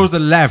they saying. exposed the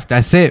left.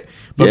 That's it.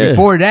 But Yeah.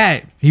 before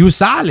that, he was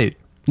solid.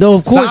 No,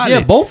 of course, Solid.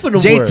 yeah, both of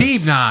them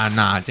JT, nah.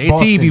 JT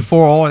Boston.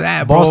 before all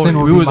that, bro. Boston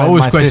we would be was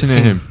always my questioning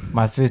fifth him. team,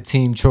 my fifth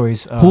team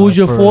choice. Who's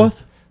your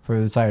fourth? for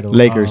the title?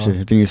 Lakers. I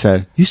think you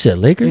said. You said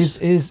Lakers?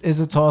 Is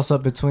a toss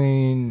up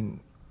between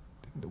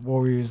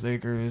Warriors,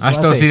 Lakers. I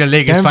still see the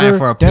Lakers fighting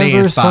for a playing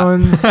Denver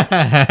spot. Suns,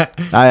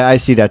 I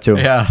see that too.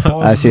 Yeah.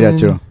 I see that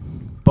too.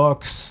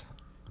 Bucks,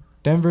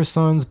 Denver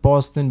Suns,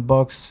 Boston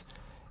Bucks,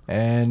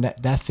 and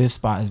that fifth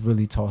spot is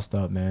really tossed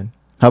up, man.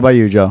 How about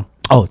you, Joe?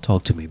 Oh,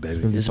 talk to me, baby.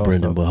 really It's tossed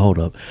Brendan, up. but hold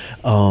up.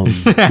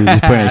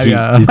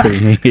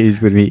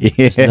 He's with me.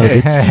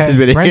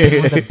 Nuggets.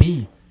 Brendan with a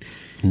B.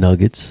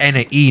 Nuggets. And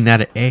an E,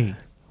 not an A.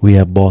 We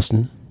have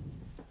Boston.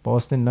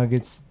 Boston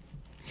Nuggets,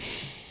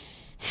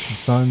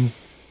 Suns.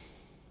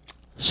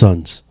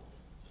 Suns.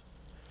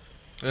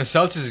 The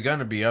Celtics is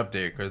gonna be up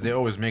there because they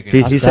always making.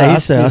 He I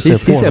said said he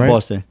four, said right?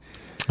 Boston.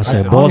 I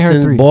said I only heard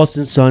Boston, three.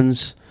 Boston,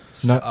 Suns,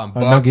 Bucks.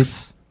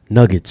 Nuggets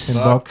Nuggets.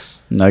 and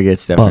Bucks.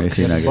 Nuggets, definitely Bucks.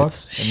 see And Nuggets.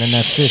 Bucks, and then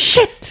that fifth.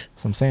 Shit.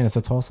 So I'm saying it's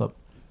a toss up.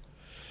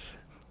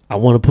 I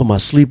want to put my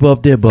sleeper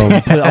up there,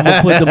 but I'm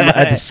gonna put them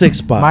at the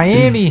sixth spot.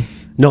 Miami.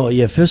 No,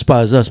 yeah, fifth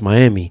spot is us,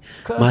 Miami.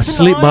 'Cause My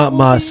tonight will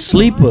my be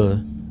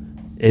sleeper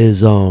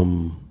is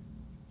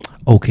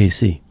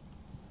OKC.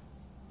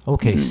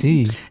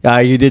 OKC.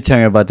 You did tell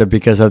me about that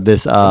because of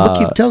this. I'm gonna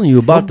keep telling you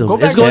about go them.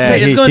 back It's gonna to-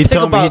 take, it's gonna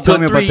take about good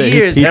 3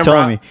 years. He Hemrock.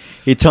 told me.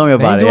 He told me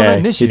about They it. ain't doing Yeah,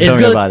 that this he year. told It's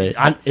me gonna,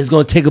 about it. it's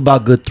gonna take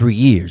about good 3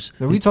 years.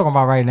 What are we talking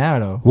about right now,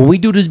 though? When we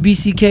do this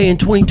BCK in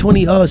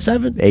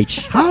 2027,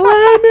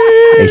 Holla at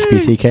me.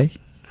 HBCK.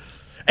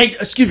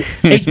 excuse me,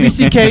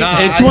 HBCK Nah,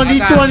 in I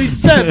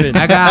 2027.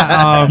 I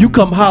got you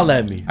come holla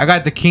at me. I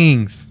got the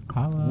Kings.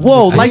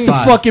 Whoa, like the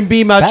Five. fucking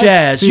beam out your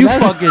That's- ass. see, You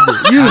that's- fucking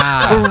you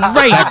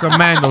great.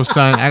 Sacramento,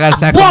 son. I got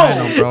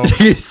Sacramento, bro.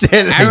 You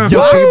said like, Aaron "Yo,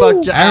 Fox? think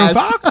about your Aaron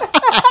ass."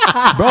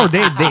 Fox? Bro,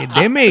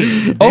 they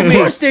made. Of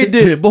course they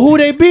did, but who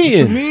they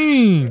beating?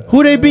 Me.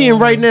 Who they beating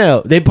right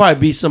now? They probably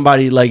beat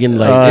somebody like in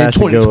that's a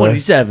good one.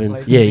 2027.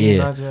 Like,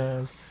 Yeah.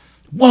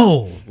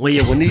 Whoa. Well,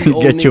 yeah, when these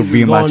old Get your niggas is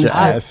beam out going- your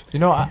ass. You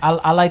know,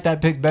 I like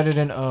that pick better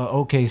than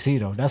OKC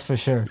though. That's for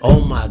sure. Oh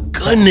my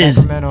goodness.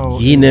 Sacramento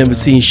He is, never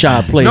seen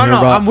Shot play. No,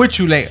 Hemrock. I'm with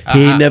you, like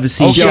He ain't never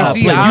seen Shot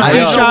play. You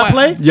seen Shot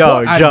play?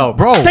 Yo, Joe.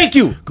 bro. Thank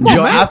you. Come on,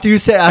 Yo, man. after you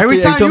said Every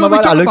you time told you me and me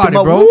about it, I talk looked about him it,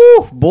 up. bro.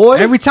 Woo, boy.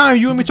 Every time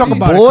you and me talk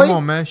about Boy. it, come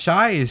on, man.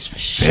 Shy is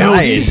Shy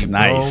filthy, is bro.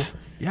 nice.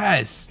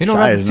 Yes. He don't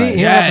Shy have the is team. nice.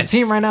 He don't have the Yes.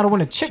 team right now to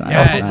win a chip, Shy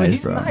though, is but nice,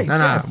 he's bro. nice.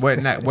 Nah,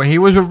 yes. when he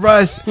was with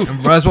Russ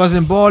and Russ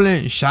wasn't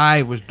balling,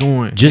 Shy was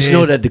doing. Just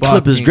know his that the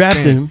Clippers fucking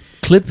drafted thing. him.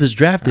 Clippers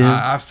drafted him.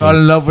 I fell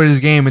in love with his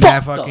game in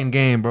that Fucked fucking up.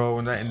 game, bro.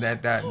 In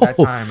that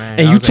Oh, time, man.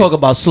 and I you was talk like,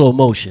 about slow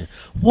motion.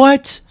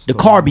 What? The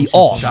car be motion.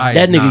 off. Shy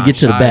That is nigga not. get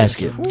to the Shy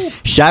basket.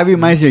 Shy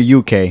reminds me of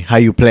UK, how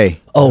you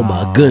play. Oh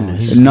my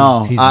goodness.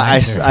 No, he's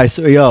I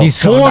nicer. yo. He's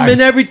so Form nice.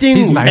 and everything,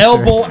 He's nicer.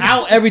 elbow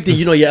out, everything.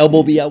 You know your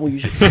elbow be out when you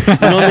shoot. You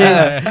know what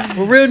I mean?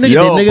 For real nigga,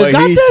 Yo, that nigga but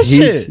got that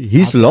shit.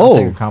 He's I'll low.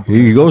 take a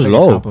compliment. He goes I'll take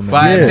a low. compliment. But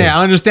I'm Yeah. saying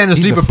I understand the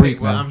He's a sleeper freak,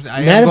 pick. Well, man. I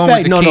am Matter of going fact,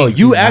 with the no, Kings.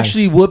 you He's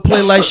actually nice. would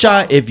play like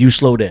Shot if you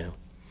slow down.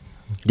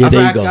 Yeah,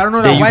 there you go. I don't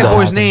know There that you white go.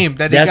 boy's name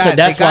that they That's got.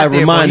 that's they why I got there,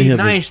 reminded bro. him.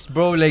 He's nice,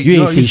 bro. Like You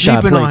you ain't seen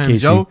Shot sleeping play, on him, Casey.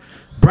 Joe.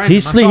 Brandon,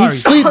 He's sleeping on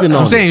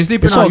I'm saying him. you're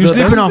sleeping It's on. all You're good.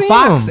 sleeping I've on seen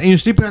Fox, him. and you're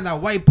sleeping on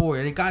that white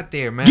boy. They got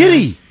there, man.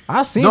 Giddy.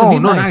 I seen No,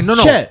 him. no, He's nice. no,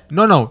 Chet.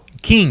 no.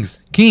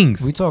 Kings.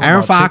 We talking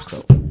Aaron about Fox.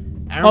 chips, though.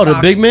 Aaron Oh, the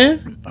Fox, big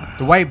man?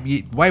 the white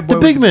boy, The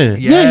big man.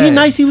 Yeah, he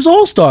nice. He was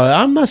all star.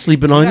 I'm not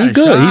sleeping on him. Yeah, He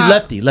good.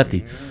 Shot. He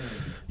lefty.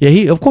 Yeah,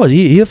 he of course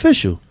he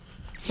official.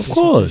 Of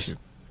course.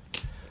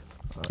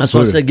 That's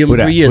why I said give him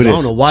 3 years. I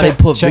don't know why they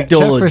put Victor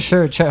Chet for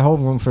sure. Chet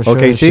Holmgren for sure.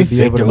 Okay, see? Should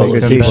be able to make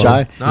them see, better.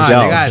 Shy. Nah,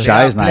 Yo,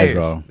 Shy's nice,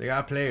 bro. They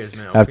got players,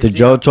 man. After OKC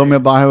Joe got told me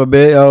players. about him a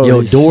bit,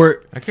 Yo,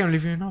 Dort, I can't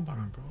believe you didn't know about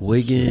him, bro.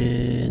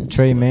 Wiggins,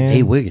 Trey Mann.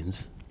 Hey,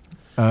 Wiggins.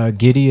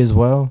 Giddy as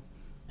well.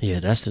 Yeah,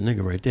 that's the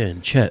nigga right there.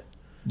 And Chet.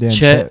 Then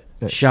Chet,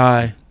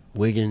 Shy,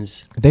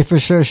 Wiggins. They for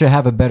sure should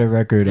have a better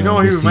record. You know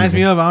what he reminds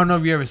me of? I don't know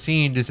if you ever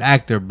seen this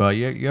actor, but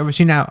you ever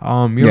seen that?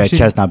 Yeah,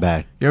 Chet's not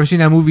bad. You ever seen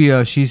that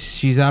movie?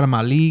 She's out of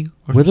my league.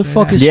 Where the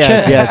fuck is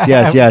Chet?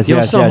 Yes.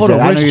 Yo, son, hold on.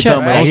 I know Where's you're Chet,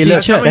 talking man? about. He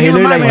look Chet. He He look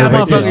remind like me of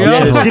right that there.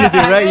 motherfucker, Yeah, skinny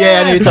dude, right? Yeah,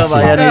 I know you're talking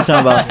about. Yeah, I know you're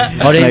talking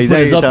about. Oh, they Like, put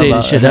his exactly updated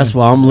about. shit. That's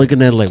why I'm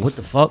looking at it like, what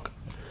the fuck?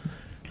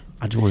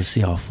 I just want to see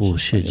how full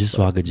shit, just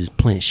so I could just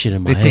plant shit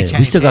in my They take head.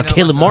 We still got Channing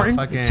Caleb Martin.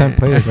 Tatum, 10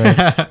 players, right?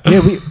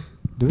 Yeah,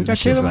 do we got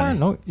Shit's Caleb funny. Martin?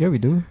 No, yeah, we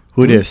do.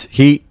 Who this?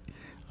 Heat.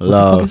 What the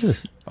fuck is Love.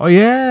 this? Oh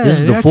yeah,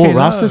 This is the full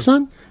roster,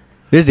 son?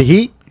 This is the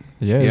Heat.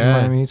 Yeah, it's Yeah.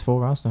 Miami Heat's full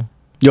roster.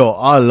 Yo,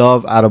 I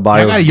love I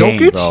Adebayo's got game,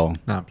 Jokic. bro.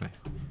 Nah, I'm playing.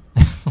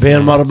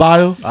 Bam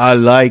Adebayo. I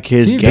like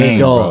his He big game,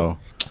 dog.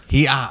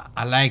 bro.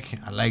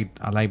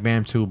 I like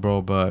Bam too,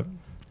 bro. But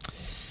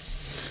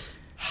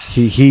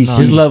He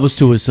His levels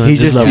to it, son. He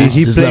His just levels. he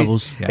His plays.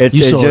 levels. It's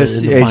You saw it just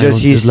in the it's just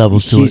finals. His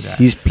levels to it.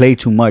 he's played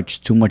too much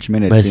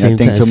minutes. But at the same I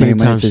think time, too many same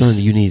time, minutes. son, is-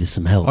 you needed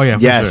some help. oh yeah,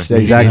 for Yes, sure.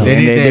 exactly. They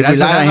And need- they that's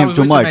rely on him what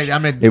too you much. meant. I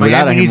mean, They rely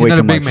on Miami him needs way too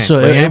another big much. man.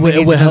 So Miami it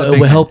needs would another help. big It would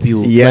man. help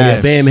you. Yes,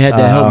 Like, Bam had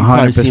that help. You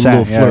probably see him a 100%, little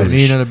yes. flourish. They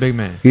need another big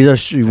man. He's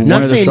one Not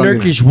of the saying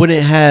strongest. Nurkic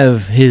wouldn't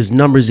have his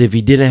numbers if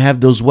he didn't have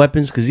those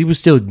weapons, because he was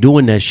still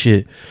doing that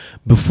shit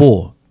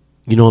before.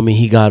 You know what I mean?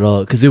 He got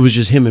because it was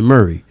just him and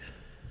Murray.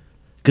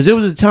 Because there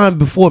was a time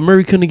before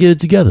Murray couldn't get it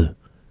together.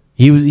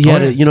 He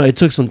had it. You know, it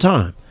took some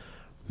time.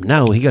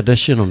 Now he got that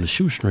shit on the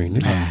shoestring.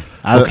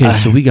 Nigga.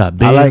 So we got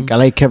Bam. I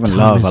like Kevin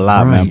Love a Thomas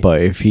lot, man. Bryant.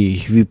 But if he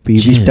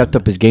Jim. stepped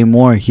up his game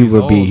more, he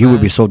would old, be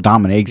man. so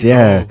dominant.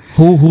 Yeah,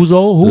 Who's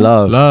old? Who?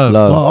 Love.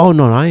 Oh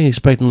no, I ain't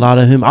expecting a lot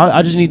of him.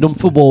 I just need them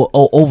football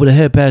over the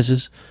head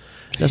passes.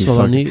 That's He's all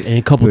I fucking- need, and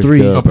a couple he's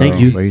threes. good, Thank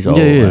bro. you. But he's Yeah, old,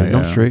 yeah. right,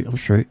 I'm yeah. straight. I'm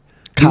straight.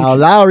 Kyle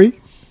Lowry,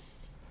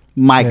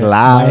 Mike Yeah,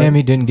 Lowry.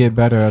 Miami didn't get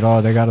better at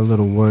all. They got a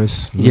little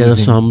worse. Yeah,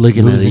 that's what I'm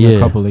looking at it, Losing yeah. a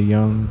couple of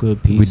young,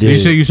 good pieces.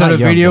 did. You saw Not the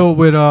young, video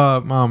with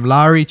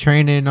Lowry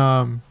training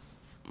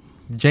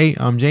Jamie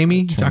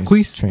Train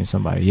Jacquees.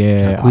 somebody.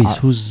 Yeah, Jacquees,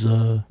 who's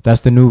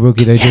that's the new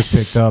rookie they just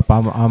Yes. picked up.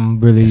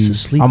 I'm really That's a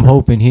sleeper. I'm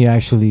hoping he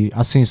actually.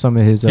 I seen some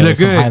of his He look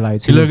some good.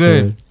 highlights. He look was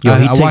good. Yo,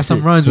 he I takes watched some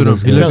it. runs with He him.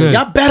 looks He good. look good.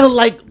 y'all better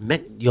like.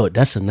 Yo,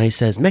 that's a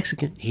nice ass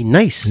Mexican. He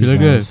nice. He look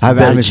good. I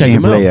Better haven't check seen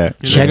him him play out. yet.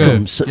 He Check look him.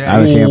 good. son. Yeah. I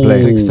haven't seen him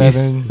play.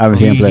 6'7". I haven't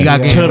seen him play. He got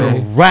To game, the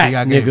man. rack, He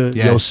got game. nigga.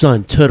 Yeah. Yo,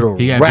 son, to the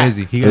He got rack.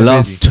 busy. He I got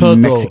love busy. To the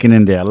Mexican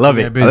in there. I love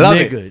Yeah, it. busy. I love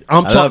nigga. it. I'm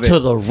I love talking it. to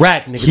the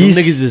rack, nigga.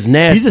 Them niggas is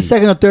nasty. He's the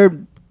second or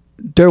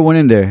third one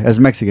in there as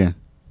Mexican.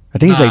 I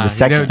think he's like the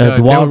second.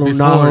 Eduardo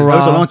Navarro. That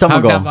was a long time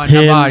ago. Him.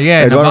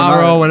 Yeah, Eduardo Navarro,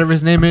 Navarro. whatever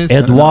his name is.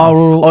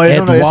 Eduardo. Oh,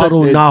 yeah, no,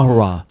 Eduardo it's-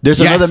 Nahara. There's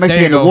Yes, another there Mexican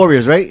you in the go.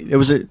 Warriors, right? It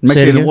was a Say it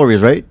Mexican in again? the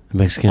Warriors, right?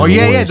 Mexican. Oh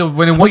yeah, Warriors.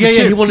 when it Oh won yeah, the yeah.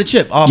 chip. He won the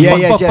chip. Oh, Yeah, fuck,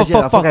 yes, fuck, yes, fuck, yes.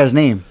 I fuck, forgot fuck. his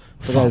name.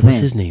 What's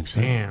his name,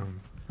 son? Damn.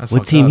 That's What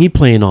fucked team up. he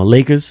playing on?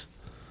 Lakers.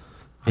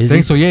 I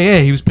think so. Yeah,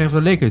 he was playing for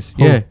the Lakers.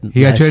 Yeah,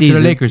 he got Last traded to the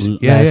season. Lakers.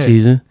 Last Yeah.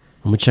 season.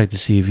 I'm gonna check to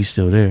see if he's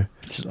still there.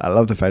 I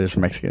love the fact there's some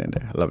Mexican in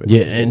there. I love it.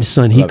 Yeah, and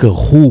son, he Love could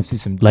hoop. See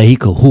some Like he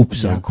could hoop,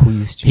 son.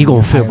 Jacquees He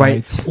gonna Jr. fit right.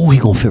 highlights. Oh, he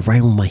gonna fit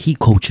right with my Heat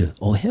culture.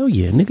 Oh hell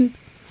yeah, nigga.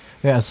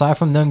 Yeah, aside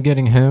from them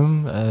getting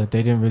him,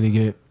 they didn't really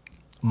get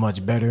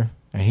much better.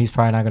 And he's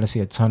probably not going to see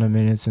a ton of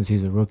minutes since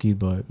he's a rookie,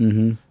 but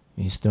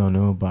he's still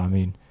new. But, I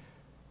mean,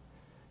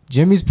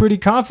 Jimmy's pretty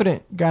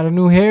confident. Got a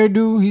new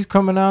hairdo. He's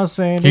coming out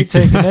saying they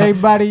taking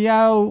everybody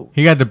out.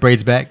 He got the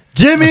braids back.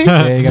 Jimmy.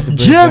 Yeah, he got the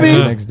Jimmy!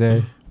 the next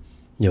day.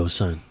 Yo,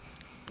 son.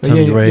 But Tell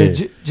yeah, me right yeah,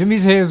 here.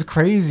 Jimmy's hair is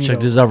crazy. Check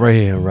though. this out right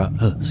here,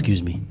 Rob.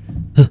 Excuse me.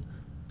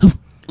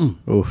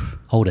 Oof.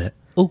 Hold that.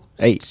 Oh,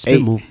 Hey, spin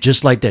hey. move.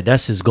 Just like that.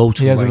 That's his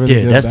go-to He has a right really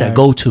there. good That's bag. that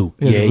go-to.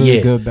 He has Yeah, a really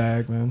yeah. good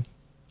bag, man.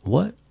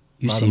 What?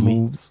 You Lot see of me?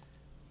 moves.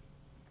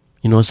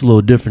 You know, it's a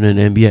little different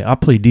in the NBA. I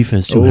play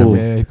defense too. Oh. Henry.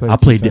 Yeah, he plays I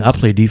play. defense. I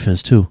play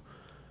defense too.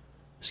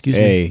 Excuse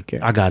Hey, me. okay.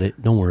 I got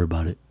it. Don't worry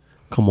about it.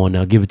 Come on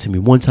now, give it to me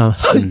one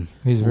time.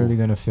 He's really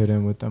going to fit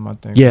in with them, I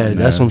think. Yeah,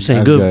 that's what I'm saying.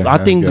 That's Good. good. I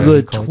That's think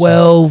good.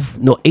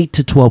 good. 8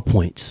 to 12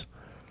 points.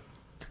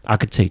 I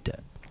could take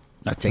that.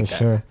 I For take that.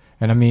 sure.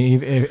 And I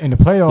mean, if in the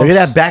playoffs, Look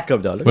at that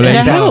backup though. Look Well, at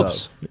that that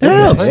helps. backup. It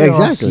helps. Yeah,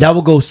 exactly. That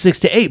will go 6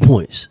 to 8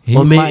 points. He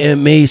Or might- it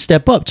may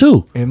step up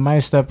too. it might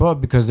step up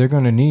because they're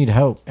going to need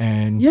help.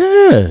 And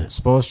Yeah.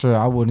 Spoelstra,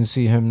 I wouldn't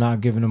see him not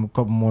giving him a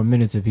couple more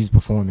minutes if he's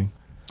performing.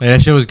 Hey,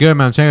 that shit was good,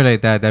 man. I'm telling you,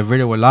 like that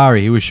video with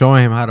Lowry, he was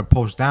showing him how to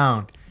post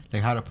down,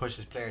 like how to push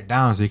his player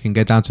down so he can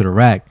get down to the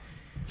rack.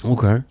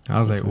 Okay. I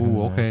was like,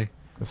 ooh, okay.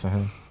 Good for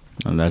him.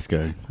 Oh, that's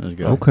good. That's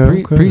good. Okay.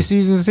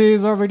 Preseason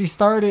series already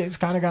started. It's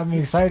kind of got me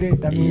excited.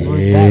 That means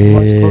we're that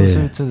much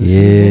closer to the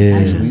season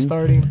actually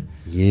starting.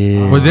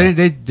 Yeah. But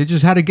they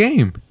just had a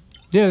game.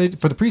 Yeah,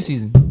 for the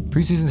preseason.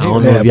 Preseason's I here.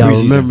 don't know if Yeah, y'all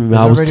preseason. remember me.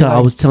 It's I was already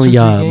like telling 2-3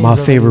 y'all games my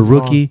already favorite gone.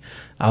 rookie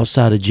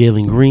outside of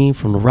Jalen Green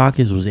from the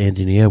Rockets was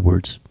Anthony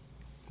Edwards.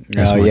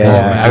 That's Oh my yeah,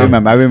 guy.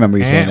 yeah. I remember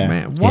you saying that.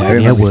 Man, Yeah, what? I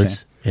remember you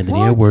Edwards.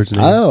 Anthony Edwards.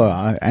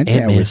 Anthony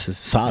Edwards is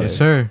solid. Yes,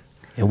 sir.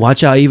 And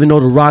watch out, even though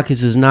the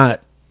Rockets is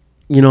not,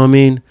 you know what I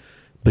mean?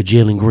 But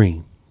Jalen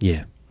Green,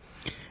 yeah.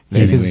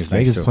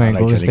 Vegas playing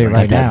Golden State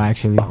right now,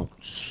 actually.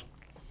 Bounce.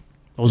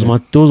 Those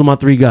are my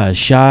three guys: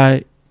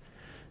 Shy,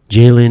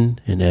 Jalen,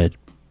 and Ed.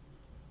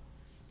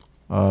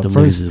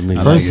 First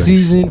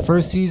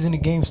season, the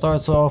game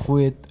starts off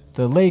with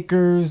the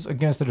Lakers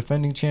against the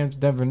defending champs,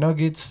 Denver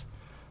Nuggets.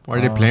 Why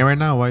are they playing right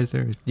now? Why is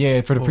there?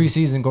 Yeah, for the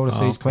preseason, Golden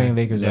State's playing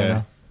Lakers right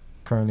now.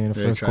 Currently in the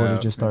first quarter,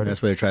 just started.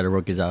 That's where they try to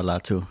rookies out a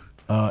lot too.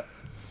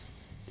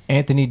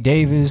 Anthony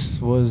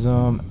Davis was, I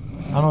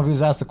don't know if he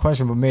was asked a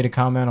question, but made a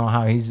comment on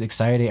how he's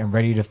excited and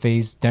ready to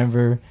face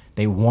Denver.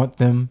 They want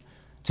them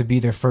to be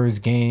their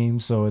first game,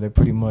 so they're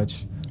pretty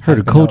much. Heard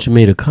a coach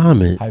made a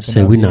comment,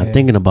 said we're not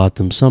thinking about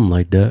them, something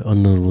like that,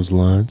 on those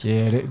lines.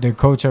 Yeah, their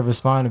coach have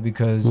responded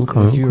because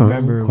if you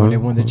remember when they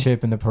won the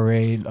chip in the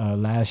parade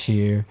last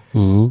year,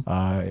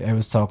 it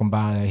was talking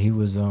about that he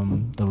was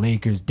the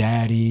Lakers'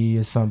 daddy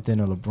or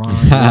something, or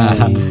LeBron's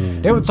daddy.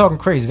 They were talking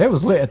crazy. They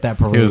was lit at that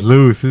parade. He was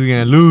loose. He was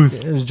gonna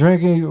lose. It was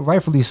drinking,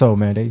 rightfully so,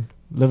 man. They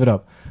live it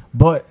up.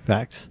 But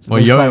facts.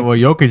 Well,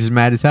 Jokic is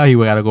mad as hell. He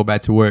got to go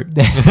back to work.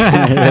 We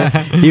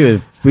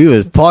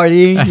was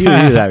partying. He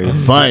was having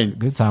fun.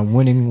 Good time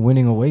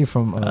winning away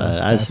from.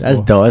 That's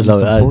dope.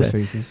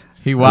 That's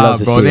He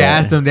wild, bro. They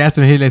asked him.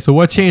 Hey, like, so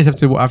what changed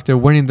after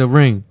winning the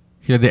ring?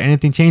 Did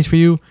anything change for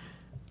you?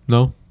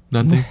 No,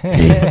 nothing.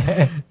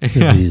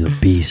 He's a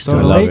beast. So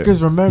the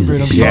Lakers remember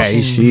them talking. Yeah,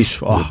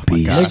 he's a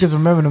beast. Lakers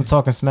remember them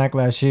talking smack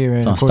last year,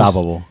 and it's of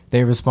unstoppable. Course,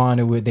 they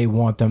responded with they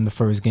want them the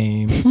first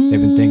game. They've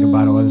been thinking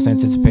about all this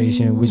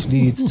anticipation, which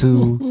leads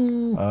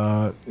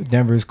to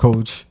Denver's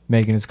coach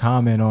making his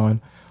comment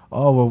on,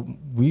 "Oh well,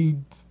 we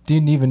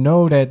didn't even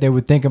know that they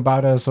were thinking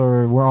about us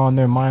or we're on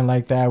their mind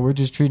like that. We're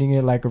just treating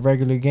it like a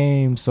regular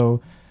game."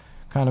 So,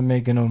 kind of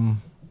making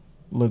them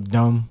look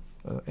dumb.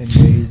 In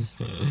ways.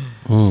 So,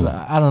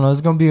 I don't know. It's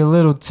gonna be a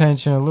little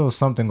tension, a little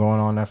something going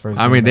on that first.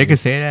 I mean, they could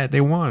say that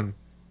they won.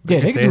 They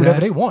can do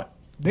whatever they want.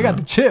 They got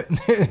the chip.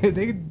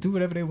 They can do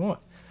whatever they want.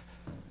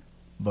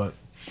 But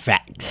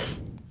facts.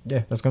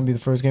 Yeah, that's gonna be the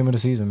first game of the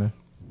season, man.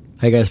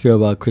 How you guys feel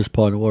about Chris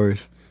Paul and the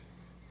Warriors?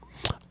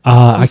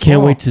 I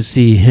can't wait to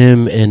see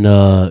him and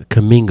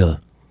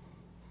Kuminga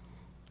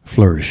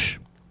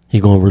flourish. He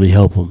gonna really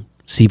help him.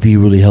 CP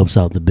really helps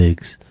out the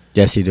bigs.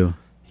 Yes, he do.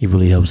 He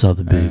really helps out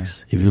the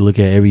bigs. If you look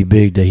at every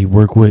big that he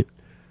worked with,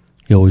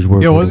 he always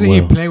worked with. Yo, wasn't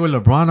he playing with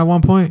LeBron at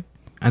one point?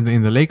 And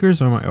in the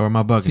Lakers, or am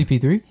I bugging?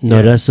 CP3?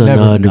 No, that's the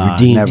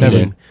Redeem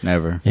team.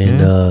 Never. And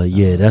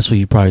that's what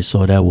you probably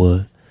saw.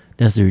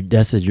 That's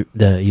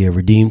the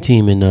Redeem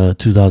team in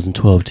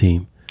 2012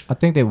 team. I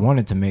think they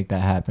wanted to make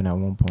that happen at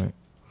one point.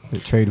 The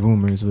trade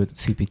rumors with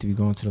CP3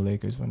 going to the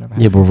Lakers whenever.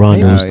 Yeah, but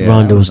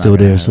Rondo was still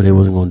there, so they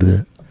wasn't gonna do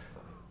that.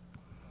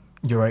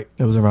 You're right.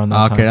 It was around that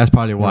time. Okay, that's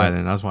probably why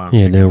then. That's why.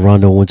 Then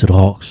Rondo went to the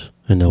Hawks,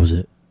 and that was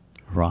it.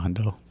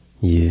 Rondo.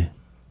 Yeah.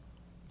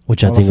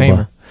 Which I think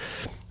about.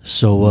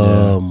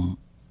 So,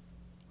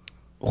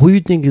 who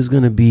you think is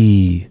going to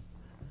be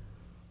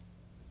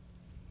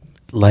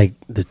like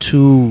the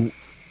two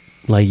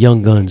like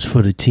young guns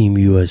for the Team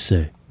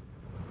USA?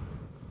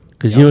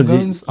 Because you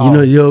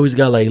always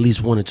got like at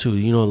least one or two.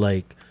 You know,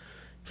 like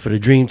for the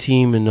Dream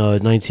Team in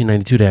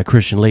 1992, they had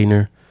Christian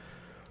Laettner.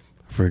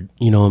 For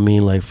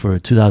like for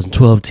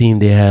 2012 team,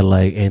 they had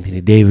like Anthony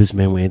Davis.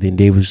 Man, when Anthony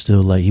Davis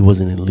still like he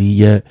wasn't in the league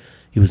yet,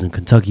 he was in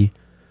Kentucky.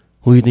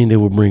 Who do you think they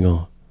would bring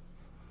on?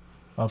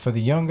 For the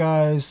young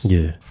guys,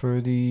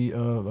 for the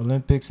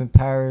Olympics in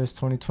Paris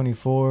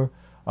 2024,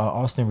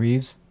 Austin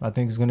Reeves, I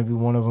think is going to be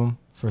one of them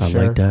for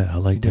sure. I like that.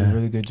 He did a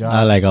really good job.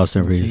 I like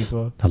Austin Reeves.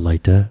 FIFA, I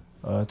like that.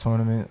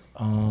 Tournament.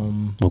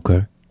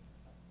 Okay.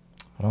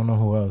 I don't know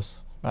who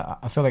else.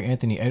 I feel like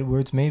Anthony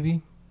Edwards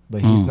maybe.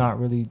 But he's not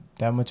really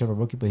that much of a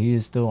rookie, but he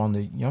is still on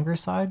the younger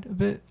side a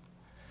bit.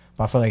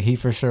 But I feel like he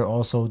for sure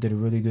also did a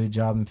really good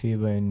job in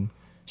FIBA and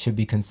should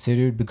be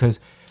considered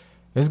because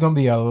there's going to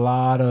be a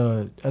lot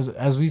of,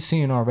 as we've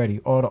seen already,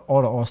 all the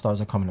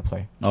All-Stars are coming to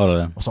play. All of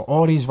them. So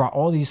all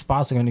these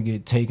spots are going to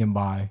get taken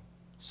by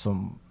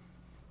the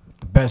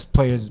best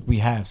players we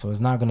have. So it's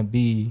not going to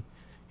be,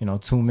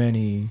 too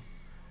many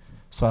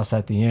spots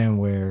at the end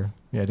where,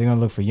 they're going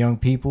to look for young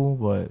people,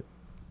 but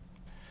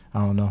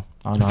I don't know.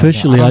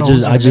 Officially,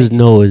 I just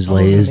know it's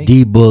like it's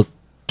D Book,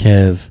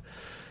 Kev,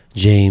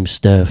 James,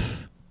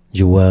 Steph,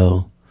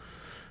 Joel,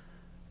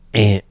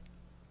 and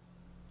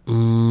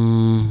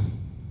I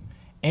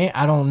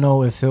don't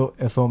know if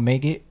he'll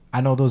make it.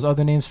 I know those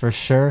other names for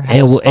sure.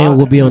 And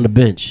we'll be on the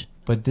bench.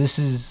 But this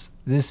is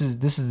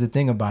the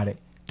thing about it.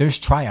 There's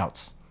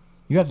tryouts.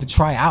 You have to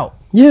try out.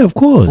 Yeah, of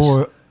course.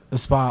 For a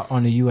spot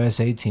on the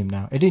USA team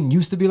now. It didn't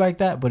used to be like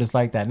that, but it's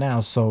like that now.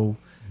 So.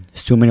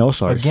 It's too many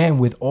All-Stars. Again,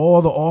 with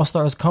all the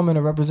All-Stars coming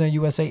to represent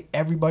USA,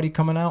 everybody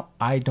coming out,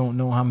 I don't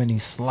know how many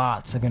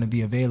slots are going to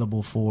be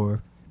available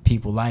for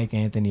people like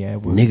Anthony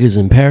Edwards. Niggas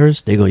in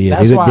Paris, they're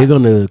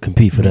going to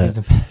compete for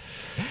that.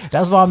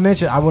 That's why I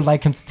mentioned I would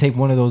like him to take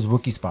one of those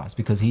rookie spots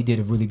because he did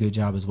a really good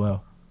job as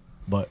well.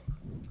 But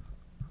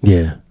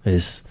Yeah,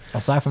 it's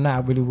Aside from that,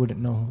 I really wouldn't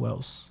know who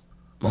else.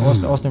 But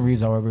Austin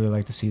Reeves, I would really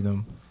like to see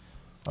them.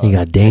 You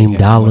got Dame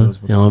Dollar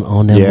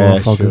on that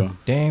motherfucker. True.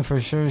 Dame for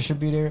sure should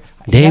be there.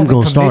 Dame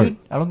gonna start.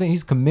 I don't think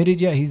he's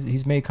committed yet.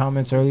 He's made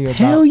comments earlier about.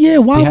 Hell yeah!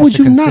 Why would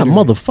you not,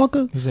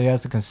 motherfucker? He said he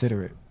has to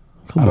consider it.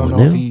 Come I don't on know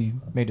now. if he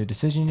made a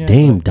decision yet.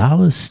 Dame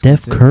Dollar,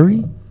 Steph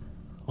Curry,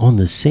 on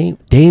the same.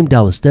 Dame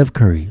Dollar, Steph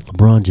Curry,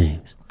 LeBron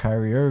James.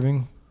 Kyrie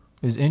Irving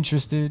is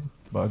interested,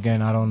 but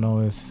again, I don't know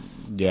if.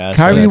 Yeah,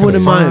 Kyrie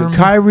wouldn't mind.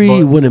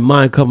 Kyrie wouldn't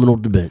mind coming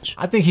off the bench.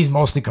 I think he's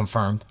mostly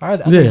confirmed. I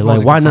think Yeah, he's like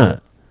mostly why confirmed.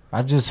 not?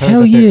 I just heard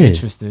Hell that they're yeah.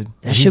 interested.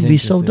 That should be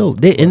so dope.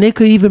 They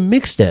could even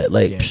mix that.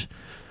 Like, psh,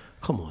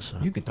 come on,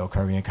 son. You could throw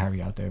Curry and Kyrie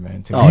out there,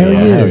 man. Oh, hell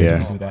yeah.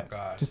 You can do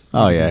that. Just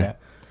Oh, do yeah. that.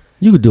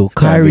 You could do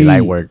Kyrie,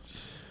 light work.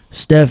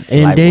 Steph,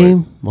 and Light Dame.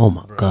 work. Oh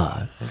my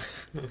god.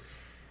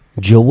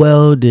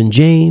 Joel, then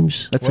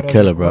James. That's a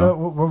killer, bro.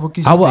 What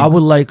rookies I you would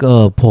think?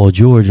 like Paul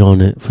George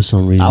on it for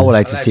some reason. I would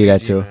like to I like see that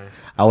PG, too. man.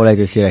 I would like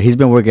to see that. He's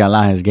been working a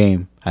lot in his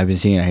game. I've been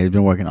seeing it. He's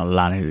been working a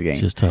lot in his game.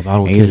 It's just tough. I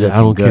don't And he's care. I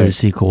don't looking care to good.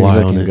 see He's Kawhi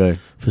looking on it good.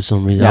 for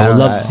some reason. Yeah, I would I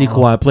love don't- to see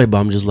Kawhi play, but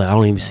I'm just like I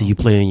don't even see you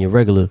play in your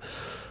regular,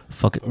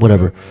 fucking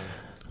whatever.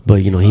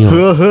 But you know he,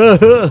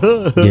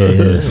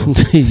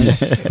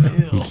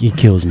 he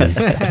kills me.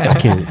 I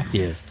can't.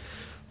 Yeah,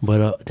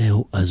 but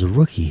damn, as a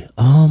rookie,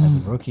 As a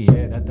rookie,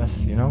 yeah,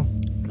 that's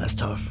That's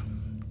tough.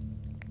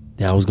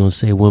 yeah, I was gonna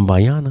say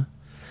Wembayana,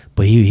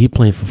 but he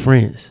playing for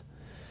France.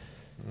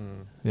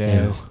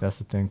 yeah, that's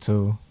the thing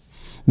too.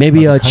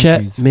 Maybe Other Chet.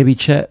 countries. Maybe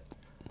Chet.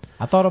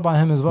 I thought about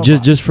him as well.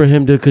 Just for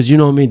him to, because you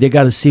know what I mean. They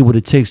got to see what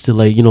it takes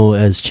to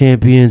as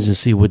champions and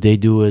see what they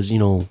do as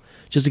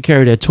just to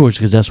carry that torch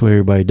because that's what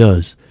everybody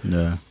does.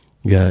 Yeah.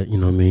 You got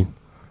what I mean.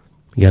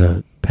 You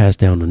gotta pass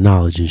down the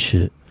knowledge and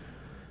shit.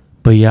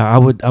 But yeah, I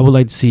would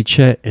like to see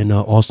Chet and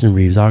Austin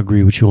Reeves. I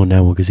agree with you on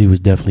that one because he was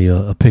definitely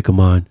a pick of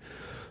mine.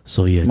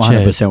 So yeah, 100%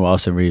 Chet. with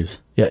Austin Reeves.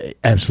 Yeah,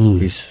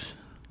 absolutely. He's,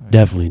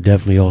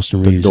 Definitely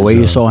Austin Reeves. the way is,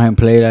 you saw him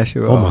play that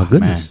shit. Oh my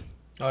goodness. Man.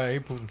 Oh yeah, he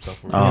proved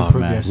himself. He Oh,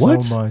 improved man. so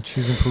What? much.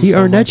 He's improved. He so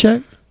earned that much.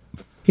 check.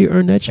 He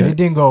earned that And it check.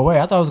 didn't go away.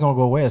 I thought it was gonna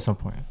go away at some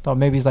point. I thought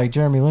maybe it's like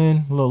Jeremy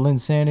Lin, a little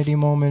insanity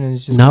moment, and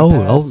it's just No,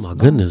 gonna pass. oh my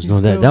goodness, he's no,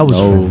 still- that was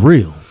No. for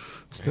real.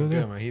 still Good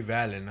there. man, he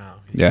valid now.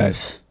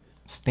 Yes.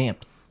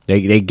 Stamped.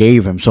 They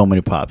gave him so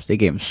many props. They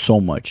gave him so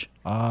much.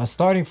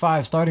 Starting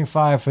five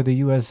for the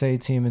USA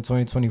team in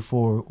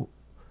 2024.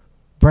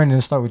 Brandon,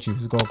 let's start with you.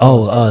 Let's go.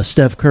 Oh,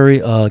 Steph Curry,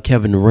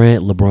 Kevin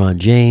Durant, LeBron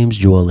James,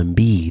 Joel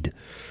Embiid.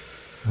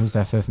 Who's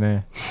that fifth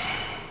man?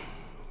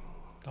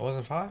 That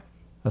wasn't 5.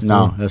 That's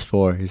No, three. that's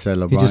 4. He said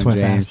LeBron He just went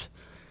James, fast.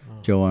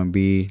 Joel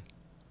Embiid,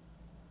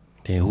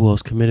 Damn, who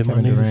else committed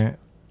Kevin my niggas? Durant.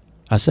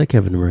 I said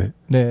Kevin Durant.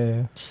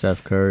 Yeah.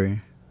 Steph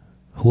Curry.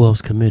 Who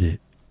else committed?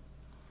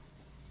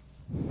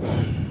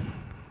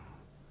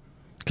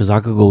 Because I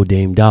could go with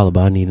Dame Dollar,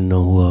 but I need to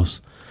know who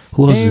else.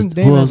 Who else?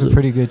 Dame has a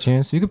pretty good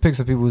chance. You could pick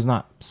some people who's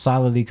not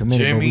solidly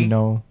committed, but we Jimmy.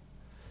 know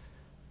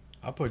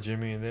I'll put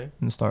Jimmy in there.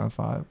 in the starting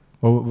five.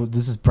 Well,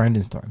 this is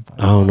Brandon's starting five.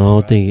 I don't know.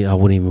 I don't think I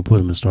wouldn't even put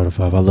him in starter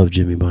 5. I love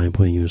Jimmy, but I ain't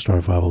putting you in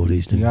starter 5 over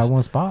these You things. got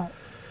one spot.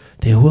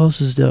 Damn, who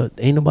else is there?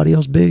 Ain't nobody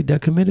else big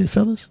that committed,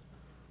 fellas?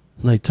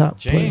 Like top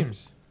player?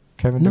 James.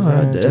 Kevin No,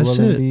 Durant, that's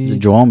Joel it. Embiid.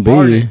 Joel Embiid.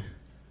 Harden.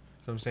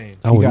 That's what I'm saying.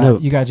 I would never.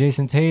 You got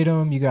Jason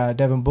Tatum. You got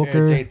Devin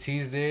Booker. Yeah,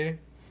 JT's there.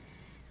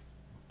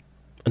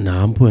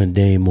 Nah, I'm putting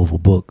Dame over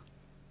Book.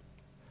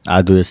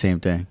 I do the same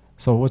thing.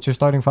 So what's your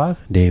starting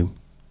five? Dame.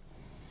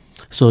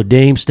 So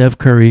Dame, Steph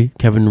Curry,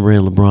 Kevin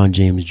Durant, LeBron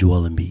James,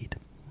 Joel Embiid.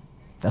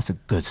 That's a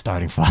good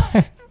starting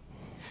five.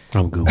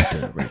 I'm good with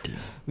that right there.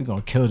 We're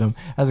going to kill them.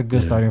 That's a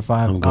good Yeah, starting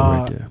five. I'm good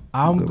right there.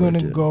 I'm good going right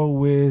to there. go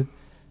with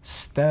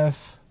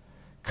Steph,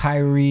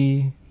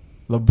 Kyrie,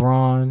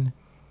 LeBron,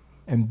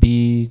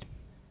 Embiid,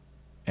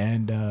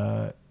 and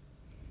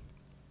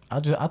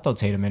I'll throw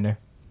Tatum in there.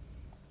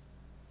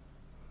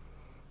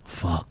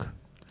 Fuck.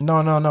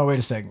 No, wait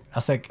a second. I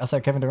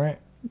said Kevin Durant.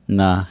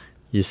 Nah,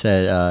 you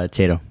said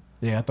Tatum.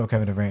 Yeah, I throw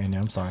Kevin Durant in there.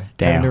 I'm sorry.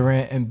 Damn. Kevin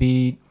Durant,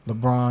 Embiid,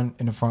 LeBron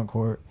in the front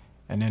court,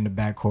 and then the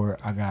back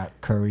court, I got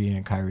Curry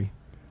and Kyrie.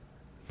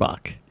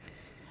 Fuck.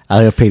 I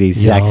was gonna pick the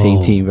exact Yo.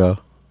 same team, bro.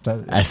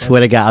 That- I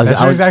swear to God,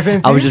 that's your exact same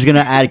I was team? just gonna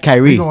add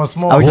Kyrie. We going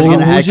small. I was just Who-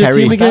 gonna add who's your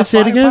Kyrie. team again?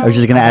 Say it again. I was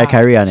just gonna add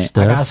Kyrie on it.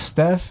 Steph. I got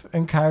Steph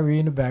and Kyrie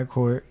in the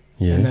backcourt,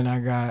 Yeah. and then I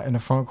got in the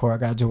front court, I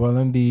got Joel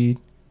Embiid,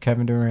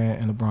 Kevin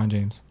Durant, and LeBron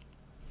James.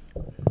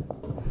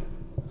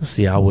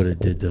 See, I would have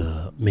did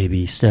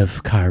maybe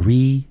Steph,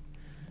 Kyrie,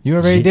 You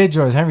already did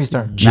yours. Henry's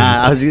turn.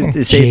 Nah, I was gonna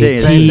the same JT, thing.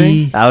 Same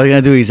thing? I was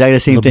gonna do exactly the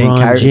same thing.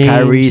 LeBron James.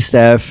 Kyrie,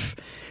 Steph,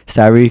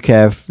 Tyreek,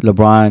 Kev,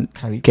 LeBron,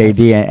 Kyrie,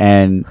 KD,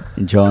 and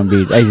Joel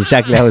Embiid. That's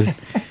exactly how I was.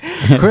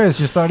 Chris,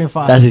 you're starting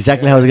five. That's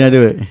exactly how I was gonna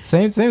do it.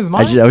 Same as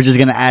mine. I was just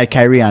gonna add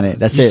Kyrie on it.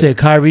 That's You it. said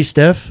Kyrie,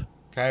 Steph,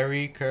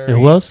 Kyrie, Curry. and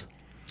who else?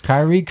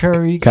 Curry,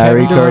 Kyrie,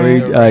 Kevin Curry,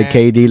 Durant.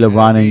 KD,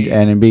 LeBron,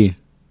 and Embiid.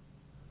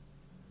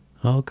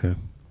 Oh, okay.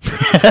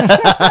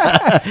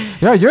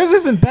 Yeah, yours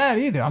isn't bad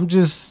either. I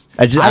just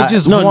I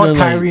just- no, want no,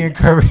 Kyrie and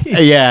Curry.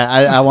 Yeah,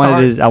 I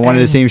wanted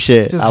the same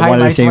shit. Just I wanted the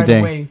highlights same right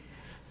thing. away.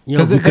 You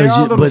 'Cause they are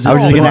a little but small, I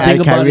was just but gonna think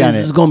add Kyrie on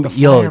it. The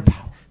fire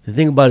power. The The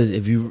thing about it is,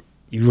 if you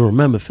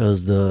remember,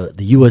 fellas, the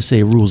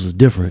USA rules is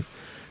different.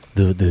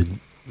 The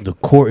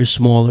court is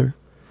smaller,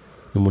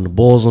 and when the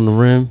ball's on the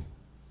rim,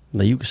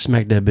 like you can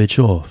smack that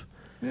bitch off.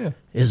 Yeah,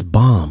 it's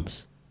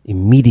bombs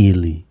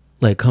immediately,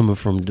 like coming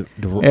from the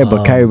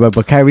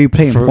but Kyrie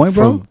playing point,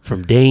 bro.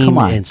 From Dame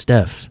and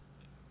Steph.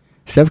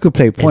 Steph could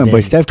play point,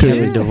 but Steph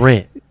Kevin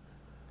Durant.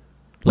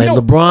 Like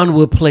LeBron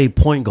would play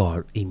point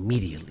guard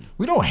immediately.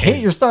 We don't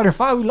hate your starting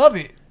five. We love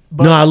it.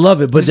 But no, I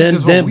love it, but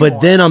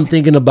then I'm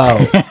thinking about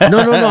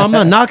no, I'm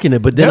not knocking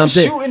it, but then I'm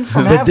shooting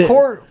from half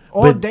court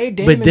all day,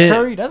 Dame and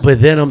Curry.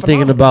 But then I'm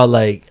thinking about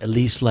like at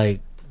least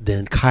like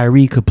then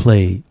Kyrie could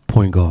play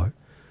point guard.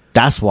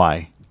 That's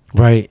why,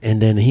 right?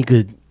 And then he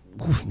could.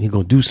 He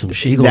gonna do some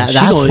shit. He gonna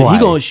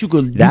shoot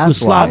a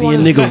sloppy a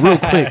nigga real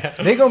quick.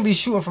 They gonna be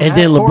shooting from and half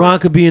then LeBron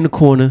court. Could be in the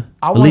corner.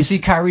 I want to see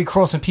Kyrie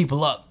crossing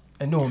people up.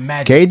 And doing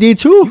magic. KD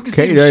too. You can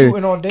see him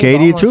shooting all day.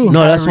 KD too.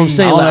 No, that's what I'm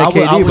saying. Like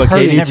KD, but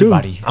KD too.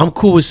 I'm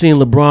cool with seeing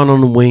LeBron on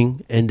the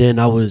wing, and then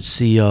I would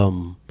see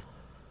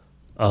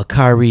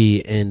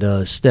Kyrie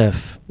and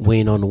Steph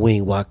Wayne on the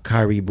wing while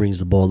Kyrie brings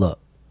the ball up,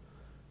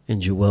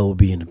 and Joel would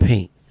be in the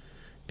paint.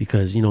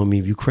 Because you know what I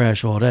mean, if you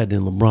crash all that,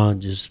 then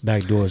LeBron just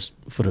backdoors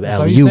for the alley-oop.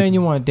 So are you saying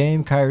you want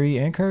Dame, Kyrie,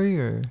 and Curry,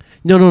 or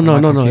no? No,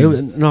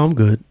 I'm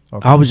good.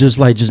 Okay. I was just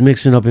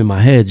mixing up in my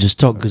head, just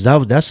talk because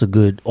that's a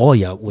good all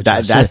y'all.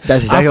 That's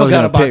exactly I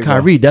forgot about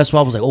Kyrie. Bro. That's why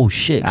I was like, oh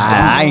shit.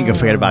 I ain't gonna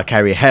forget about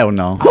Kyrie. Hell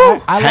no.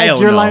 I like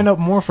your lineup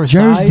more for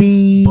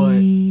Jersey. Size,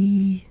 but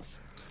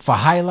for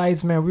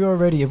highlights, man,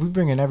 if we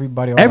bring in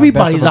everybody,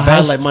 everybody's a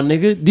highlight, my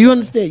nigga. Do you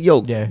understand?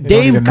 Yo,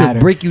 Dave could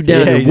break you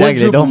down.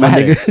 Exactly. It don't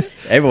matter.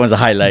 Everyone's a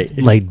highlight.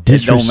 Like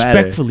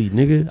disrespectfully,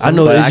 nigga. I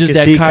know it's just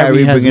that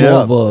Kyrie has more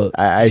of a.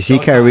 I see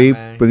Kyrie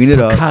bringing it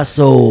up.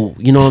 Picasso,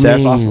 you know what I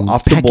mean?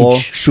 Off the ball,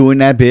 shooting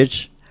that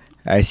bitch.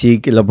 I see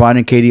LeBron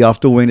and KD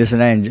off the wing, this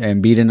and that,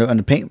 and beat in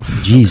the paint.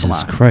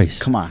 Jesus Christ!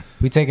 Come on,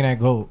 we taking that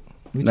goal.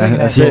 We taking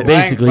that goal.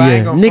 Basically,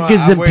 yeah.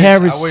 Niggas in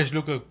Paris. I wish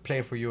Luka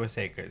played for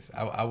USA because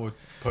I would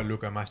put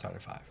Luka in my starting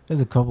five. There's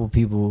a couple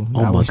people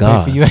that wish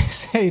play for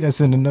USA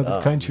that's in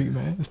another country,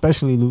 man.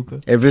 Especially Luka.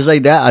 If it's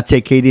like that, I'll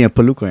take KD and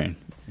put Luka in.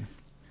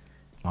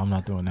 I'm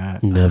not doing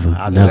that. Never.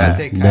 I'll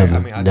take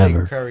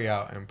Curry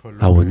out and put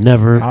Luka. I would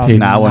never pick.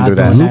 Nah, I won't do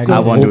that. I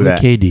won't do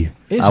that. KD.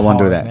 It's I won't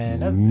do that.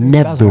 Man.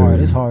 That's hard.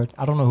 It's hard.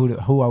 I don't know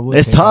who I would.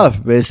 It's tough.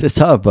 It's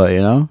tough, but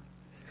you know,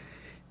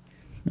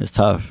 it's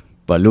tough.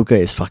 But Luka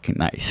is fucking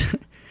nice.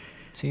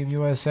 Team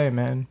USA,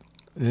 man.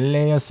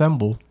 Lay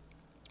assemble.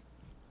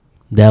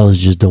 Dallas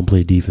just don't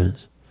play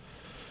defense.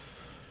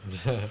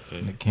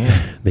 They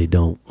can't. They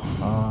don't.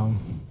 I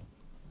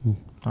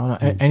don't know.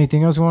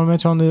 Anything else you want to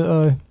mention on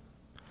the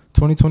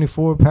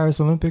 2024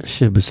 Paris Olympics?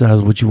 Shit,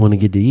 besides what you want to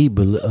get to eat,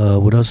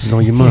 but what else is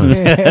on your mind?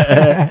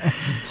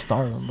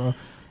 Starving, bro.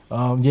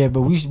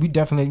 But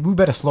we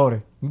better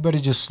slaughter. We better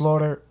just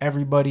slaughter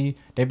everybody.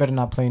 They better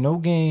not play no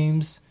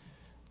games.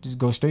 Just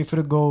go straight for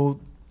the gold.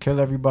 Kill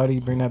everybody.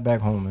 Bring that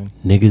back home, man.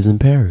 Niggas in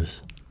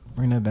Paris.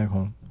 Bring that back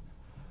home.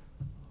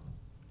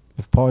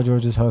 If Paul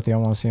George is healthy, I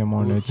want to see him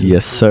on there too.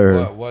 Yes,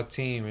 sir. What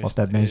team is off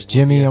that bench?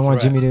 Jimmy, I want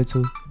Jimmy there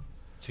too.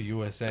 To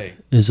USA.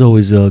 It's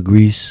always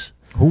Greece.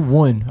 Who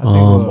won? I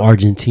think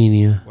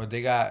Argentina. Well,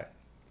 they got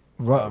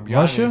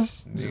Russia,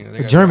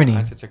 they Germany.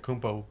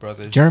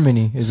 Brothers.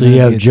 Germany. So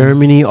you have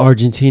Germany,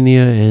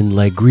 Argentina, and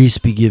like Greece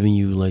be giving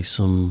you like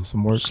some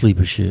work.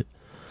 Sleeper shit.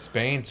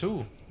 Spain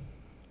too.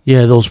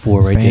 Yeah, those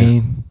four right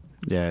there.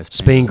 Yeah,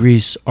 Spain,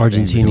 Greece,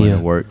 Argentina,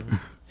 work.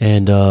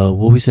 And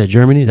what we said,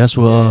 Germany. That's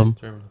what.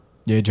 Germany.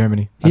 Yeah,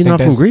 Germany. You're not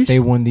from Greece. They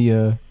won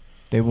the.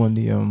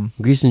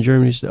 Greece and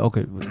Germany.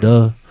 Okay,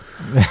 duh.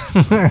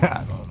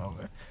 I don't know,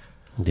 man.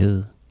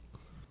 Duh.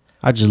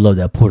 I just love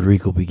that Puerto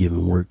Rico be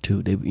giving work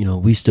too. They,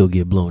 we still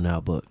get blown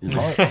out, but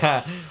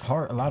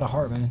heart, a lot of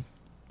heart, man.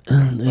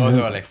 They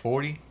were like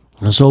 40.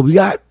 That's all we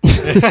got.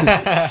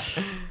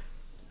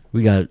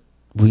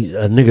 we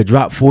a nigga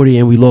dropped 40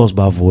 and we lost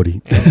by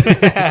 40.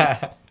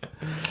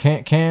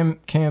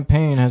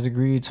 Campaign has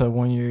agreed to a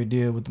 1-year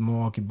deal with the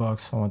Milwaukee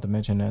Bucks. I want to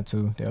mention that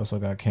too. They also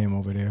got Cam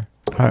over there.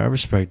 I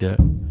respect that.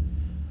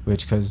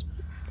 Which, because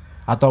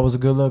I thought it was a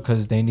good look,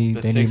 because they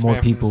need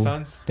more people.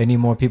 They need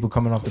more people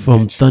coming off the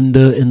bench. From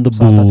Thunder and the Bulls.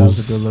 So I thought that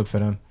was a good look for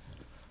them.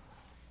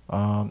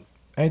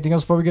 Anything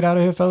else before we get out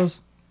of here,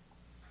 fellas?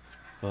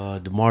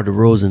 DeMar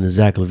DeRozan and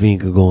Zach LaVine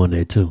could go on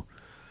there too.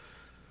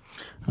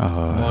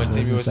 On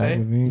Team USA?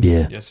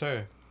 Yeah. Yes,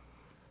 sir.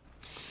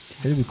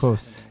 It'll be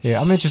close. Yeah,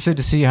 I'm interested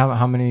to see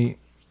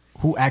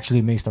who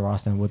actually makes the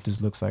roster and what this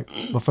looks like.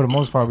 But for the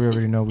most part, we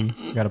already know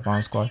we got a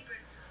bomb squad.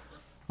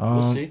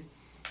 We'll see.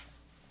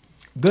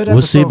 Good episode,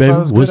 we'll see, baby.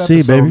 Fellas. We'll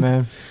see, baby.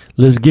 Man.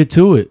 Let's get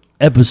to it.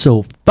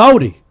 Episode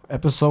 40.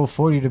 Episode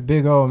 40, the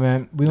big O,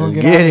 man. We gonna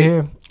get out of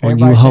here. On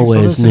you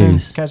hoe ass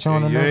niggas. Catch you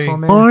on the next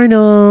one, man.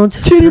 Arnold.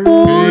 Titty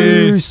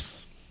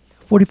boys.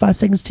 45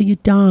 seconds till you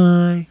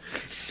die.